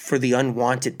for the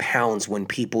unwanted pounds when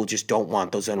people just don't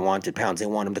want those unwanted pounds. They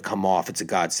want them to come off. It's a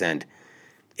godsend.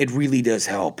 It really does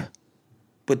help.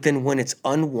 But then when it's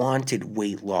unwanted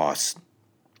weight loss,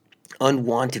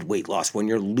 when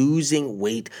you're losing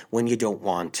weight when you don't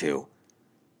want to,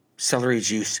 celery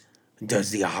juice does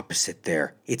the opposite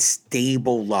there. It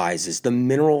stabilizes. The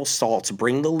mineral salts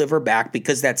bring the liver back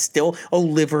because that's still a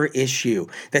liver issue.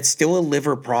 That's still a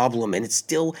liver problem, and it's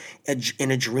still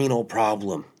an adrenal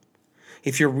problem.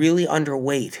 If you're really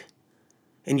underweight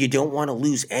and you don't want to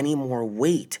lose any more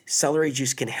weight, celery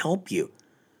juice can help you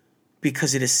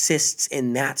because it assists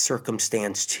in that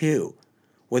circumstance too.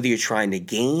 Whether you're trying to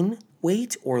gain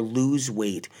weight or lose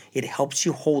weight, it helps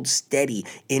you hold steady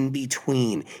in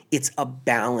between. It's a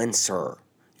balancer.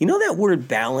 You know that word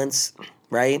balance,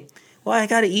 right? Well, I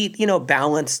got to eat,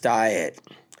 balanced diet.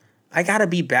 I got to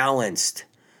be balanced.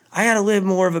 I got to live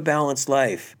more of a balanced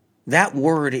life. That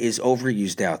word is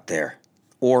overused out there,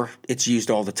 or it's used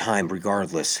all the time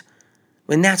regardless.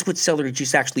 And that's what celery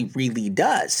juice actually really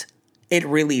does. It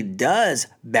really does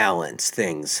balance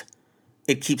things.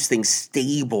 It keeps things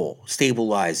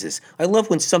stabilizes. I love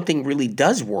when something really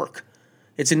does work.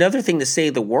 It's another thing to say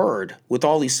the word with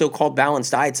all these so-called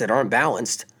balanced diets that aren't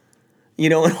balanced,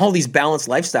 and all these balanced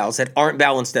lifestyles that aren't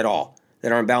balanced at all,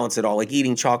 like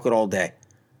eating chocolate all day,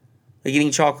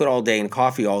 and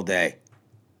coffee all day,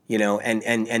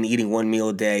 and eating one meal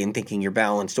a day and thinking you're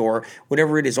balanced, or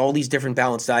whatever it is, all these different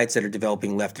balanced diets that are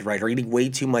developing left and right, or eating way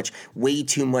too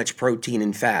much protein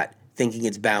and fat, thinking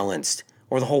it's balanced.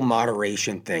 Or the whole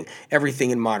moderation thing.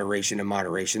 Everything in moderation.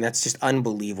 That's just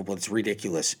unbelievable. It's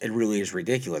ridiculous. It really is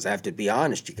ridiculous. I have to be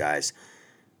honest, you guys.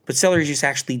 But celery juice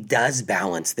actually does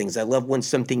balance things. I love when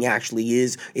something actually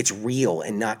it's real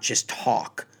and not just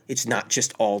talk. It's not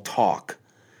just all talk.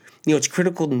 It's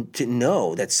critical to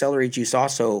know that celery juice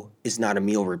also is not a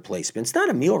meal replacement. It's not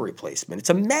a meal replacement. It's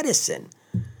a medicine.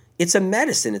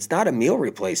 It's not a meal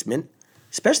replacement,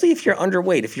 especially if you're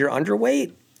underweight. If you're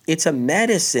underweight, it's a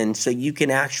medicine so you can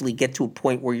actually get to a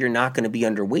point where you're not going to be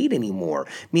underweight anymore.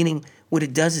 Meaning what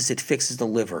it does is it fixes the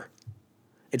liver.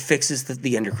 It fixes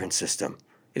the endocrine system.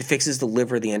 It fixes the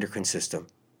liver, the endocrine system,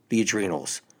 the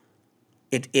adrenals.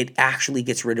 It actually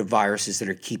gets rid of viruses that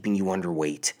are keeping you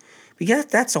underweight. Because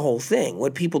that's the whole thing.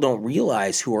 What people don't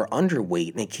realize who are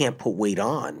underweight and they can't put weight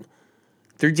on,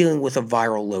 they're dealing with a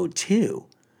viral load too.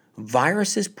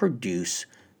 Viruses produce,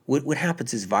 what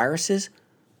happens is viruses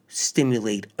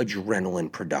stimulate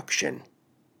adrenaline production.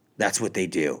 That's what they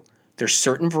do. There's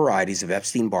certain varieties of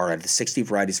Epstein-Barr, out of the 60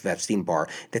 varieties of Epstein-Barr,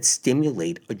 that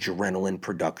stimulate adrenaline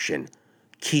production,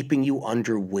 keeping you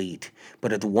underweight.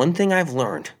 But the one thing I've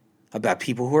learned about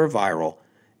people who are viral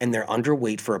and they're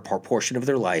underweight for a portion of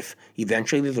their life,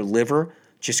 eventually their liver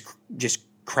just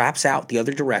craps out the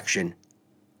other direction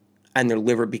and their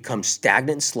liver becomes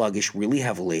stagnant and sluggish really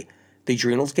heavily. The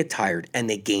adrenals get tired and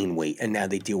they gain weight, and now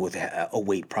they deal with a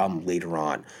weight problem later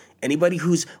on. Anybody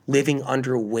who's living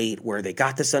underweight, where they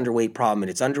got this underweight problem and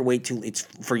it's underweight it's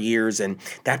for years, and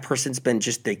that person's been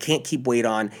they can't keep weight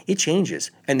on, it changes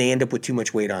and they end up with too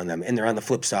much weight on them and they're on the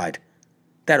flip side.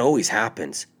 That always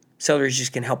happens. Celery juice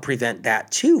can help prevent that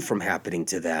too from happening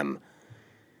to them.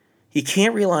 You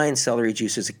can't rely on celery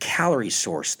juice as a calorie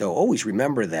source, though. Always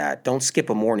remember that. Don't skip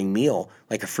a morning meal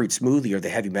like a fruit smoothie or the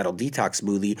heavy metal detox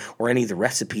smoothie or any of the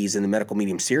recipes in the Medical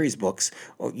Medium series books.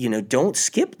 Don't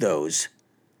skip those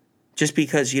just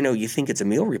because, you think it's a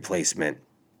meal replacement.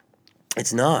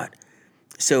 It's not.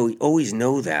 So always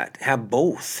know that. Have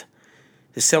both.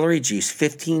 The celery juice,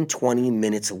 15, 20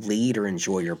 minutes later,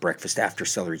 enjoy your breakfast after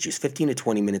celery juice. 15 to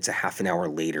 20 minutes, a half an hour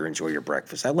later, enjoy your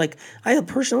breakfast. I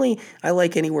personally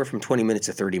like anywhere from 20 minutes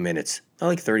to 30 minutes. I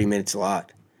like 30 minutes a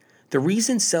lot. The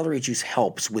reason celery juice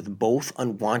helps with both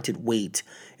unwanted weight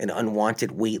and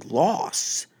unwanted weight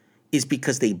loss is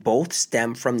because they both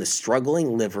stem from the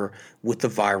struggling liver with the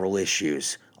viral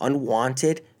issues.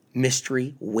 Unwanted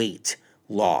mystery weight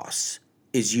loss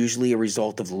is usually a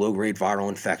result of the low-grade viral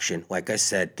infection, like I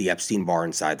said, the Epstein-Barr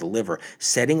inside the liver,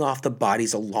 setting off the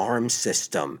body's alarm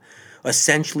system,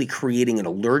 essentially creating an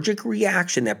allergic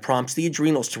reaction that prompts the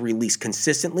adrenals to release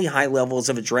consistently high levels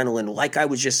of adrenaline, like I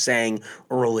was just saying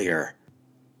earlier.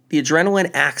 The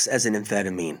adrenaline acts as an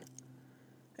amphetamine,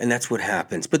 and that's what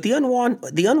happens. But the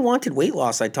unwanted weight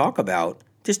loss I talk about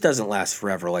This doesn't last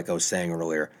forever, like I was saying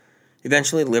earlier.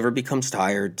 Eventually, the liver becomes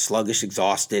tired, sluggish,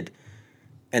 exhausted,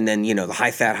 and then, the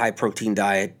high-fat, high-protein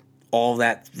diet, all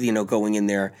that, going in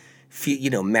there,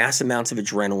 mass amounts of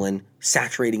adrenaline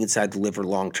saturating inside the liver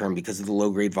long-term because of the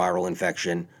low-grade viral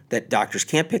infection that doctors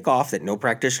can't pick off, that no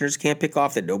practitioners can't pick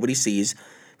off, that nobody sees,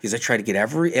 because I try to get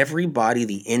everybody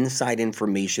the inside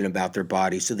information about their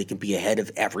body so they can be ahead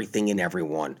of everything and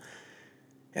everyone.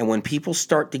 And when people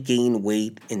start to gain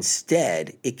weight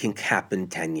instead, it can happen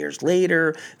 10 years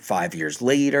later, 5 years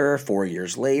later, 4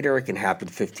 years later. It can happen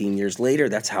 15 years later.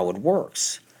 That's how it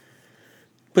works.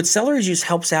 But celery juice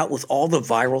helps out with all the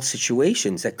viral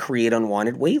situations that create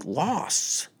unwanted weight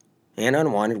loss and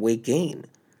unwanted weight gain.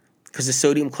 Because the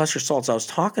sodium cluster salts I was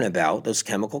talking about, those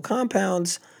chemical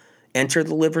compounds, enter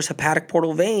the liver's hepatic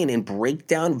portal vein and break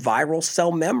down viral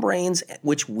cell membranes,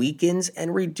 which weakens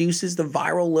and reduces the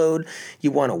viral load.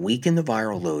 You want to weaken the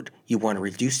viral load. You want to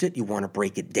reduce it. You want to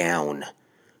break it down.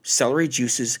 Celery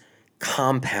juice's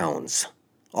compounds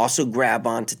also grab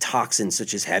onto toxins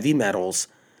such as heavy metals,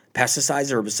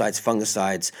 pesticides, herbicides,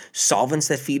 fungicides, solvents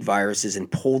that feed viruses,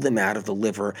 and pull them out of the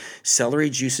liver. Celery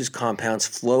juice's compounds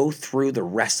flow through the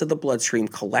rest of the bloodstream,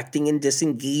 collecting and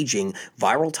disengaging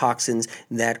viral toxins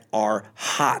that are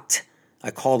hot.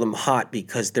 I call them hot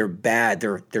because they're bad.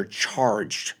 They're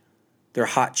charged. They're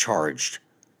hot charged.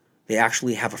 They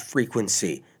actually have a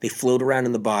frequency. They float around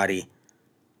in the body.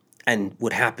 And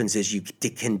what happens is you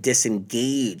can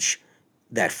disengage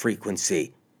that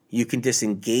frequency. You can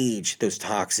disengage those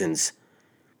toxins.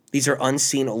 These are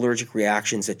unseen allergic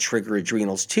reactions that trigger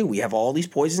adrenals too. We have all these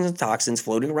poisons and toxins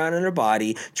floating around in our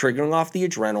body, triggering off the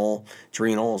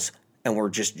adrenals, and we're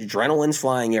just adrenaline's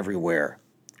flying everywhere.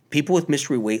 People with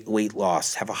mystery weight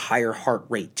loss have a higher heart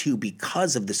rate too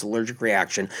because of this allergic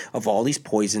reaction of all these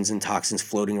poisons and toxins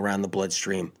floating around the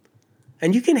bloodstream.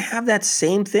 And you can have that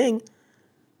same thing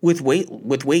with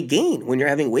weight gain when you're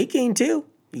having weight gain too.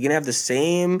 You can have the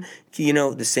same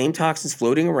toxins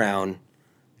floating around,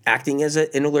 acting as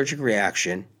an allergic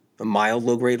reaction, a mild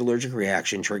low-grade allergic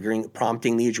reaction,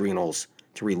 prompting the adrenals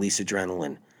to release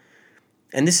adrenaline.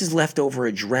 And this is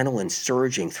leftover adrenaline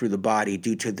surging through the body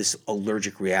due to this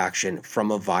allergic reaction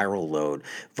from a viral load.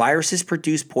 Viruses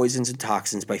produce poisons and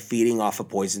toxins by feeding off of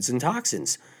poisons and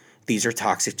toxins. These are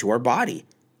toxic to our body.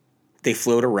 They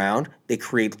float around, they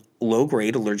create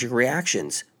low-grade allergic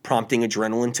reactions, prompting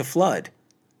adrenaline to flood.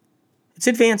 It's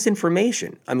advanced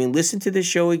information. I mean, listen to this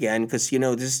show again because,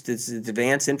 this is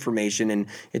advanced information and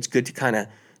it's good to kind of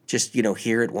just,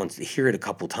 hear it a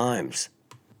couple times.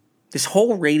 This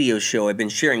whole radio show, I've been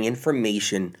sharing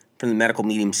information from the Medical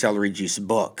Medium Celery Juice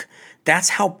book. That's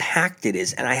how packed it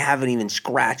is, and I haven't even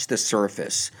scratched the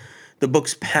surface. The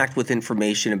book's packed with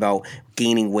information about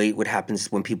gaining weight, what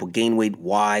happens when people gain weight,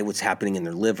 why, what's happening in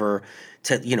their liver,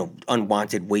 to,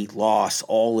 unwanted weight loss,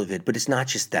 all of it. But it's not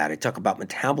just that. I talk about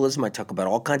metabolism. I talk about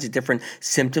all kinds of different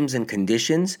symptoms and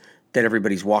conditions that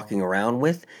everybody's walking around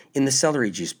with in the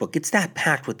celery juice book. It's that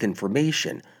packed with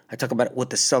information. I talk about what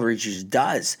the celery juice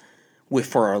does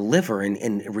for our liver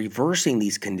and reversing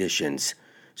these conditions.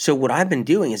 So what I've been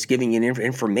doing is giving you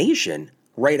information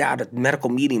right out of the Medical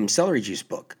Medium Celery Juice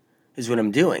book is what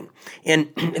I'm doing.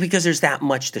 And because there's that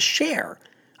much to share,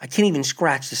 I can't even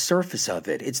scratch the surface of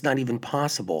it. It's not even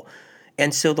possible.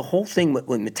 And so the whole thing with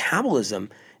metabolism,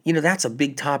 that's a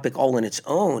big topic all in its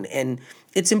own. And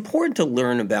it's important to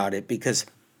learn about it because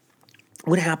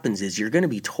what happens is you're going to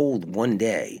be told one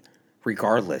day,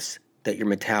 regardless, that your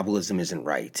metabolism isn't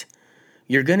right.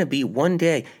 You're going to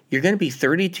be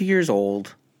 32 years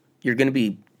old. You're going to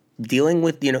be dealing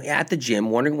with, at the gym,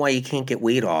 wondering why you can't get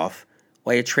weight off,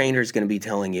 why a trainer is going to be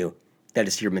telling you that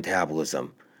it's your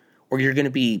metabolism. Or you're going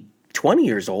to be 20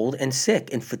 years old and sick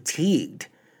and fatigued,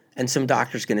 and some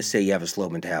doctor's going to say you have a slow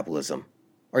metabolism.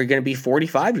 Or you're going to be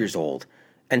 45 years old,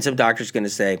 and some doctor's going to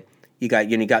say you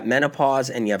got menopause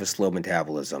and you have a slow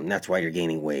metabolism. That's why you're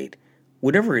gaining weight.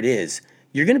 Whatever it is,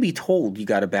 you're going to be told you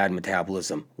got a bad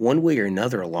metabolism one way or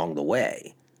another along the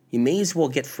way. You may as well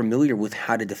get familiar with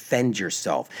how to defend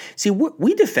yourself. See,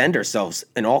 we defend ourselves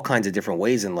in all kinds of different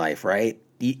ways in life, right?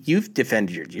 You've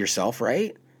defended yourself,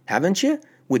 right? Haven't you?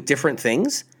 With different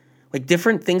things? Like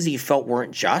different things that you felt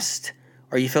weren't just,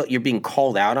 or you felt you're being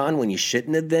called out on when you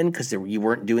shouldn't have been because you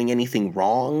weren't doing anything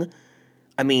wrong.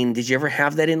 I mean, did you ever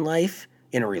have that in life?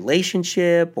 In a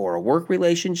relationship or a work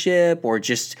relationship or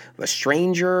just a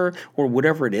stranger or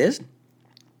whatever it is?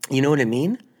 You know what I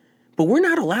mean? But we're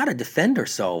not allowed to defend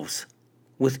ourselves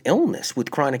with illness, with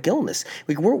chronic illness.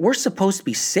 We're supposed to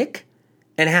be sick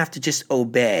and have to just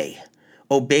obey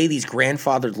these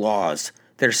grandfathered laws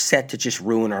that are set to just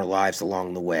ruin our lives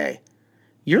along the way.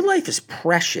 Your life is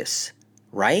precious,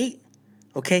 right?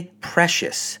 Okay?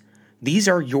 Precious. These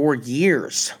are your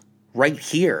years right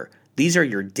here. These are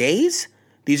your days.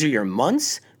 These are your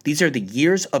months. These are the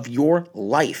years of your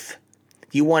life.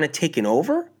 You want it taken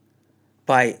over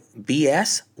by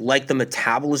BS like the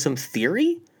metabolism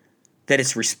theory, that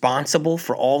it's responsible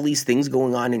for all these things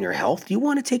going on in your health? You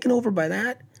want it taken over by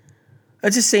that?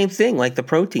 That's the same thing like the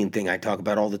protein thing I talk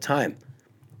about all the time.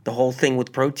 The whole thing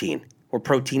with protein, where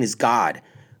protein is God.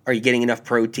 Are you getting enough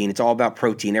protein? It's all about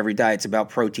protein. Every diet's about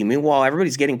protein. Meanwhile,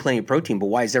 everybody's getting plenty of protein, but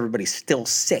why is everybody still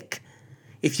sick?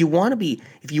 If you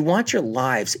want your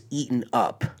lives eaten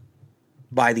up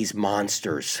by these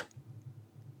monsters,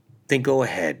 then go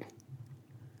ahead.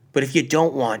 But if you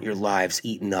don't want your lives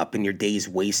eaten up and your days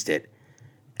wasted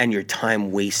and your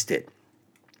time wasted,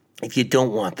 if you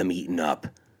don't want them eaten up,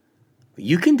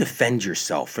 you can defend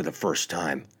yourself for the first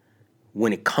time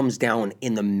when it comes down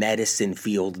in the medicine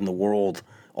field, in the world,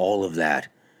 all of that.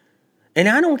 And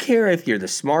I don't care if you're the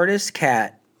smartest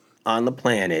cat on the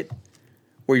planet,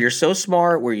 where you're so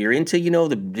smart, where you're into,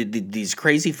 these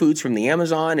crazy foods from the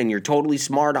Amazon, and you're totally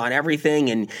smart on everything,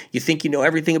 and you think you know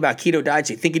everything about keto diets,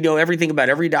 you think you know everything about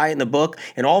every diet in the book,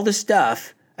 and all this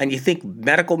stuff, and you think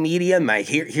medical media might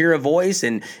hear a voice,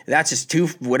 and that's just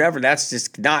that's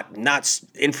just not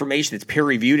information that's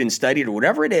peer-reviewed and studied, or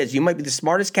whatever it is. You might be the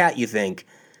smartest cat, you think,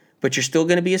 but you're still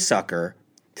going to be a sucker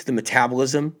to the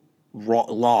metabolism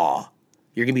law.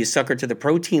 You're going to be a sucker to the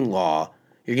protein law.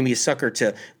 You're going to be a sucker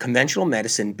to conventional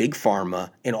medicine, big pharma,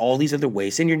 and all these other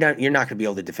ways, and you're not going to be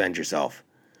able to defend yourself.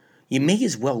 You may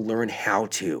as well learn how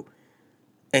to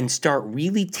and start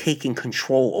really taking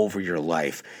control over your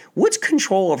life. What's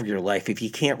control over your life if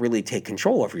you can't really take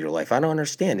control over your life? I don't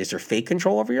understand. Is there fake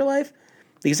control over your life?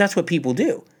 Because that's what people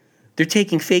do. They're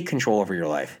taking fake control over your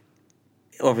life,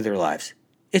 over their lives.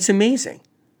 It's amazing.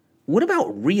 What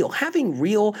about having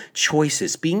real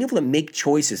choices, being able to make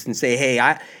choices and say,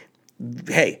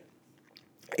 hey,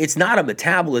 it's not a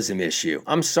metabolism issue.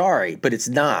 I'm sorry, but it's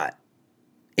not.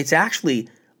 It's actually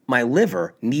my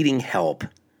liver needing help,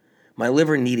 my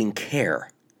liver needing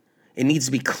care. It needs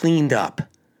to be cleaned up.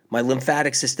 My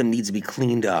lymphatic system needs to be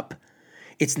cleaned up.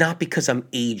 It's not because I'm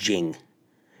aging.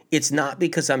 It's not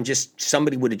because I'm just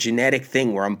somebody with a genetic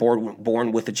thing where I'm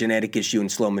born with a genetic issue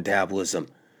and slow metabolism.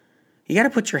 You got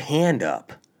to put your hand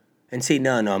up and say,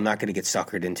 no, I'm not going to get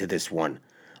suckered into this one.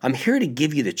 I'm here to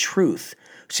give you the truth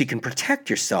so you can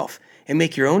protect yourself and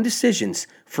make your own decisions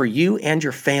for you and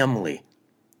your family.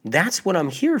 That's what I'm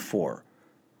here for.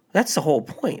 That's the whole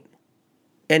point.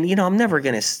 And, I'm never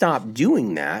going to stop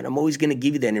doing that. I'm always going to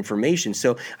give you that information.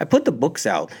 So I put the books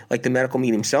out, like the Medical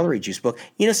Medium Celery Juice book.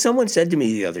 Someone said to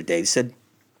me the other day, I said,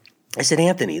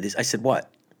 Anthony, I said,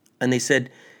 what? And they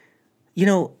said,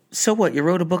 so what? You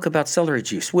wrote a book about celery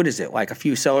juice. What is it? Like a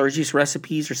few celery juice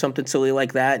recipes or something silly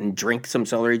like that, and drink some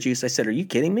celery juice? I said, are you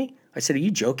kidding me? I said, are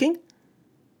you joking?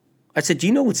 I said, do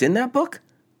you know what's in that book?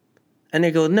 And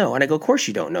they go, no. And I go, of course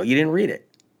you don't know. You didn't read it.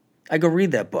 I go,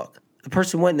 read that book. The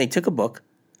person went and they took a book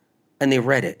and they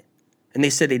read it. And they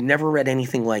said they'd never read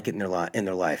anything like it in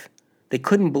their life. They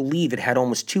couldn't believe it had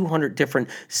almost 200 different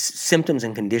symptoms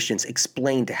and conditions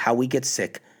explained to how we get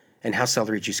sick and how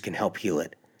celery juice can help heal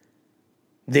it.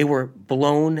 They were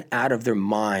blown out of their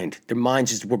mind. Their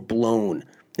minds just were blown.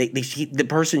 The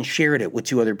person shared it with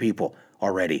 2 other people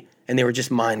already, and they were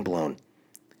just mind blown.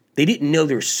 They didn't know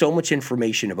there was so much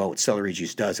information about what celery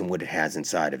juice does and what it has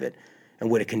inside of it and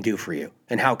what it can do for you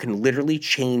and how it can literally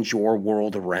change your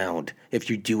world around if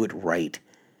you do it right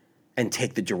and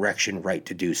take the direction right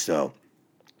to do so.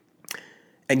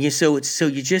 And so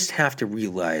you just have to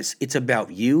realize it's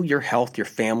about you, your health, your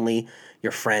family,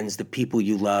 your friends, the people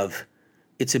you love.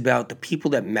 It's about the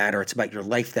people that matter. It's about your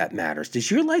life that matters. Does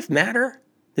your life matter?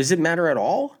 Does it matter at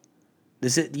all?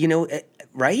 Does it,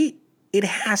 right? It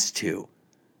has to,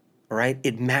 right?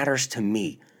 It matters to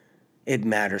me. It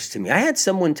matters to me. I had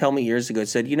someone tell me years ago,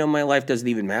 said, my life doesn't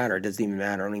even matter. It doesn't even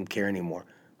matter. I don't even care anymore.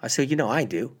 I said, I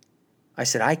do. I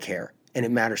said, I care, and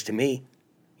it matters to me.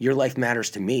 Your life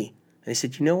matters to me. And they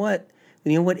said, you know what?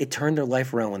 It turned their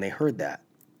life around when they heard that.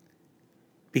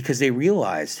 Because they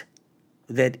realized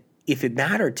that if it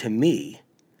mattered to me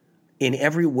in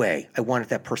every way, I wanted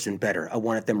that person better. I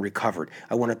wanted them recovered.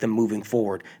 I wanted them moving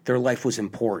forward. Their life was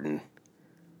important.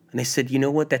 And they said, you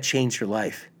know what? That changed your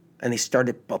life. And they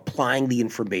started applying the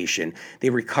information.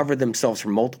 They recovered themselves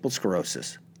from multiple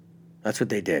sclerosis. That's what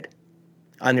they did.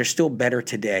 And they're still better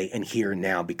today and here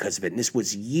now because of it. And this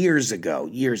was years ago.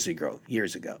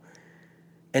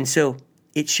 And so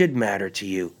it should matter to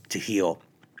you to heal.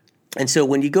 And so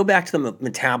when you go back to the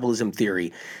metabolism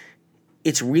theory,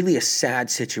 it's really a sad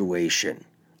situation.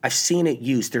 I've seen it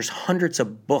used. There's hundreds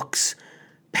of books,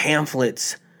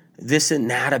 pamphlets, this and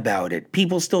that about it.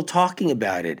 People still talking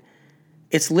about it.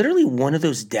 It's literally one of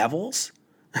those devils,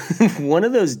 one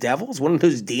of those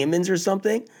demons or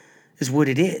something is what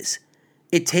it is.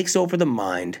 It takes over the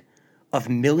mind of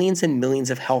millions and millions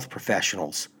of health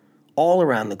professionals all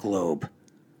around the globe,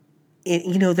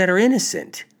 that are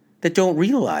innocent, that don't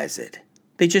realize it.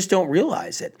 They just don't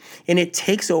realize it. And it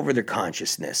takes over their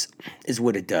consciousness is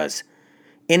what it does.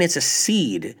 And it's a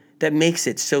seed that makes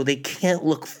it so they can't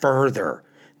look further.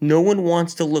 No one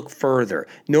wants to look further.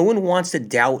 No one wants to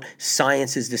doubt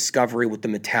science's discovery with the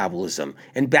metabolism.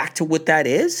 And back to what that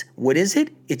is, what is it?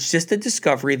 It's just a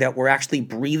discovery that we're actually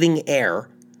breathing air.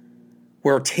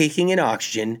 We're taking in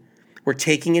oxygen. We're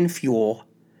taking in fuel.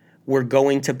 We're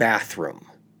going to bathroom.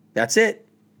 That's it.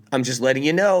 I'm just letting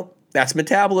you know. That's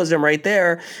metabolism right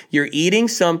there. You're eating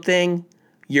something.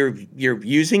 You're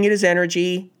using it as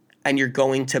energy. And you're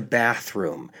going to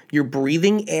bathroom. You're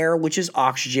breathing air, which is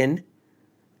oxygen.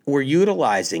 We're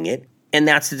utilizing it, and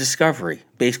that's the discovery,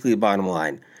 basically the bottom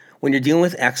line. When you're dealing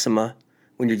with eczema,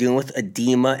 when you're dealing with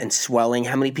edema and swelling,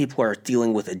 how many people are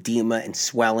dealing with edema and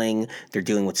swelling? They're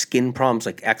dealing with skin problems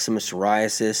like eczema,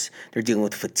 psoriasis. They're dealing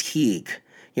with fatigue,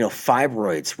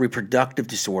 fibroids, reproductive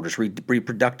disorders,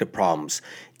 reproductive problems,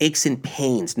 aches and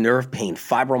pains, nerve pain,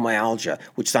 fibromyalgia,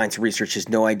 which science and research has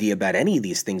no idea about any of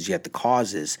these things yet, the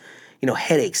causes.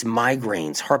 Headaches,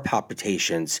 migraines, heart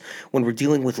palpitations. When we're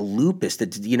dealing with lupus,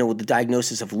 with the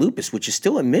diagnosis of lupus, which is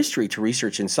still a mystery to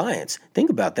research and science.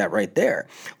 Think about that right there.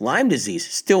 Lyme disease,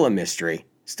 still a mystery.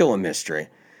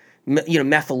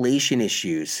 Methylation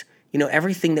issues.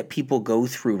 Everything that people go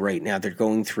through right now, they're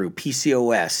going through.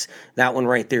 PCOS, that one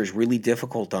right there is really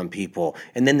difficult on people.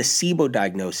 And then the SIBO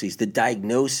diagnoses,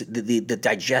 the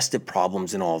digestive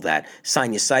problems and all that.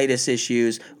 Sinusitis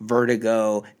issues,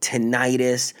 vertigo,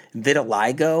 tinnitus,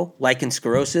 vitiligo, lichen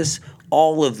sclerosis,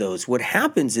 all of those. What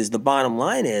happens is the bottom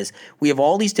line is we have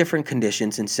all these different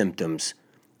conditions and symptoms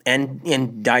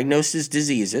and diagnosis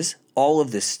diseases, all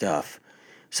of this stuff.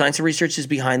 Science and research is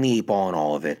behind the eight ball on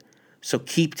all of it. So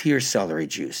keep to your celery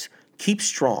juice. Keep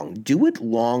strong. Do it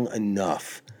long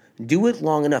enough. And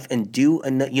do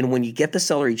enough. When you get the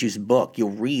celery juice book,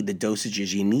 you'll read the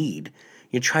dosages you need.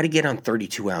 You try to get on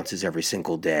 32 ounces every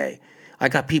single day. I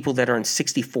got people that are on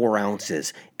 64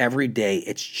 ounces every day.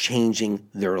 It's changing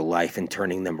their life and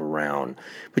turning them around.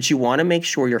 But you want to make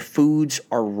sure your foods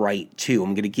are right too.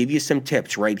 I'm going to give you some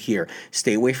tips right here.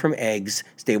 Stay away from eggs.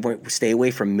 Stay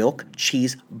away from milk,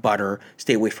 cheese, butter.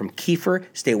 Stay away from kefir.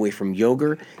 Stay away from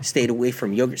yogurt. Stay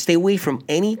away from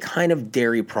any kind of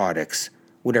dairy products,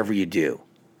 whatever you do.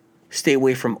 Stay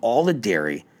away from all the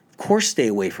dairy. Of course, stay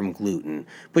away from gluten,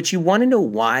 but you want to know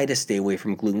why to stay away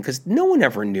from gluten because no one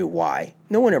ever knew why.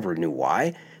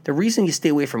 The reason you stay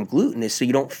away from gluten is so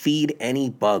you don't feed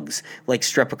any bugs like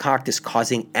Streptococcus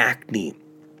causing acne.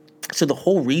 So the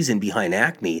whole reason behind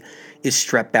acne is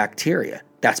strep bacteria.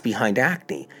 That's behind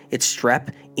acne. It's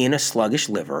strep in a sluggish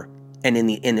liver and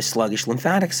in the sluggish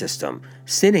lymphatic system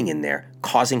sitting in there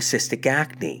causing cystic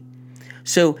acne.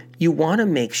 So you want to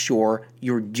make sure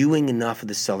you're doing enough of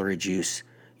the celery juice.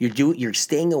 You're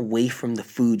staying away from the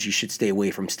foods you should stay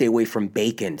away from. Stay away from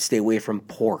bacon. Stay away from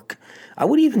pork. I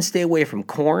would even stay away from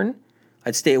corn.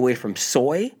 I'd stay away from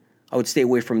soy. I would stay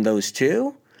away from those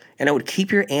too. And I would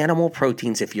keep your animal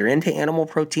proteins. If you're into animal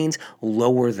proteins,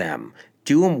 lower them.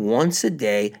 Do them once a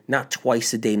day, not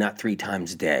twice a day, not 3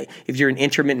 times a day. If you're an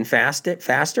intermittent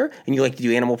faster and you like to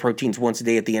do animal proteins once a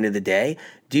day at the end of the day,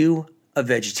 do a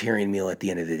vegetarian meal at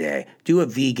the end of the day. Do a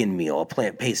vegan meal, a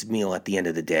plant-based meal at the end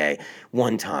of the day,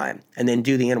 one time, and then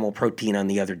do the animal protein on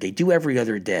the other day. Do every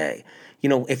other day.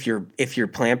 If you're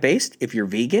plant-based, if you're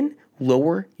vegan,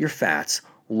 lower your fats,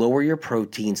 lower your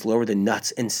proteins, lower the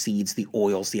nuts and seeds, the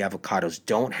oils, the avocados.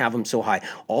 Don't have them so high.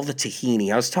 All the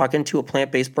tahini. I was talking to a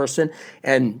plant-based person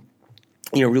and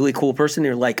really cool person.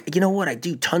 They're like, you know what? I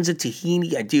do tons of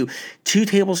tahini. I do 2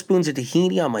 tablespoons of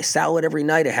tahini on my salad every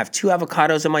night. I have 2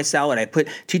 avocados in my salad. I put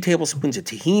 2 tablespoons of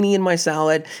tahini in my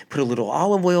salad, put a little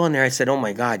olive oil in there. I said, oh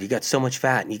my God, you got so much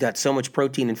fat and you got so much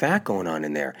protein and fat going on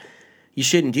in there. You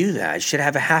shouldn't do that. You should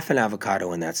have a half an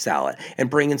avocado in that salad and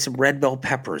bring in some red bell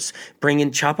peppers.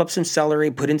 Chop up some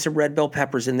celery, put in some red bell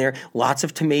peppers in there, lots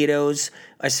of tomatoes.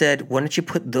 I said, why don't you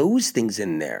put those things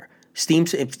in there? Steam,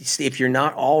 if you're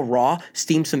not all raw,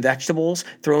 steam some vegetables,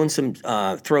 throw in some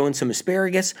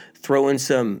asparagus, throw in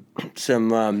some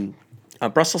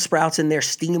Brussels sprouts in there,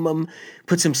 steam them,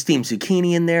 put some steamed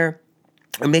zucchini in there.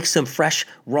 Or make some fresh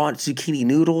raw zucchini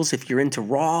noodles if you're into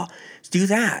raw. Do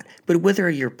that. But whether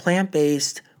you're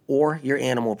plant-based or your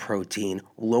animal protein,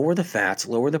 lower the fats,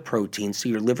 lower the protein so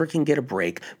your liver can get a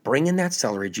break, bring in that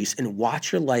celery juice, and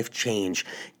watch your life change.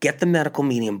 Get the Medical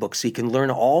Medium book so you can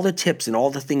learn all the tips and all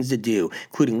the things to do,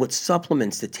 including what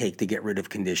supplements to take to get rid of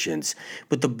conditions.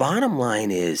 But the bottom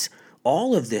line is,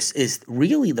 all of this is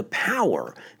really the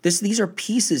power. These are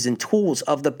pieces and tools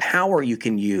of the power you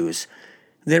can use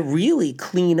that really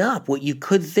clean up what you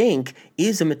could think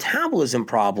is a metabolism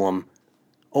problem.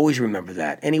 Always remember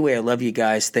that. Anyway, I love you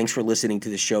guys. Thanks for listening to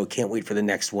the show. Can't wait for the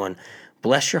next one.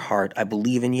 Bless your heart. I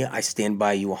believe in you. I stand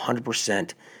by you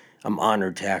 100%. I'm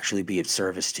honored to actually be of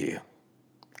service to you.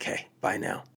 Okay, bye now.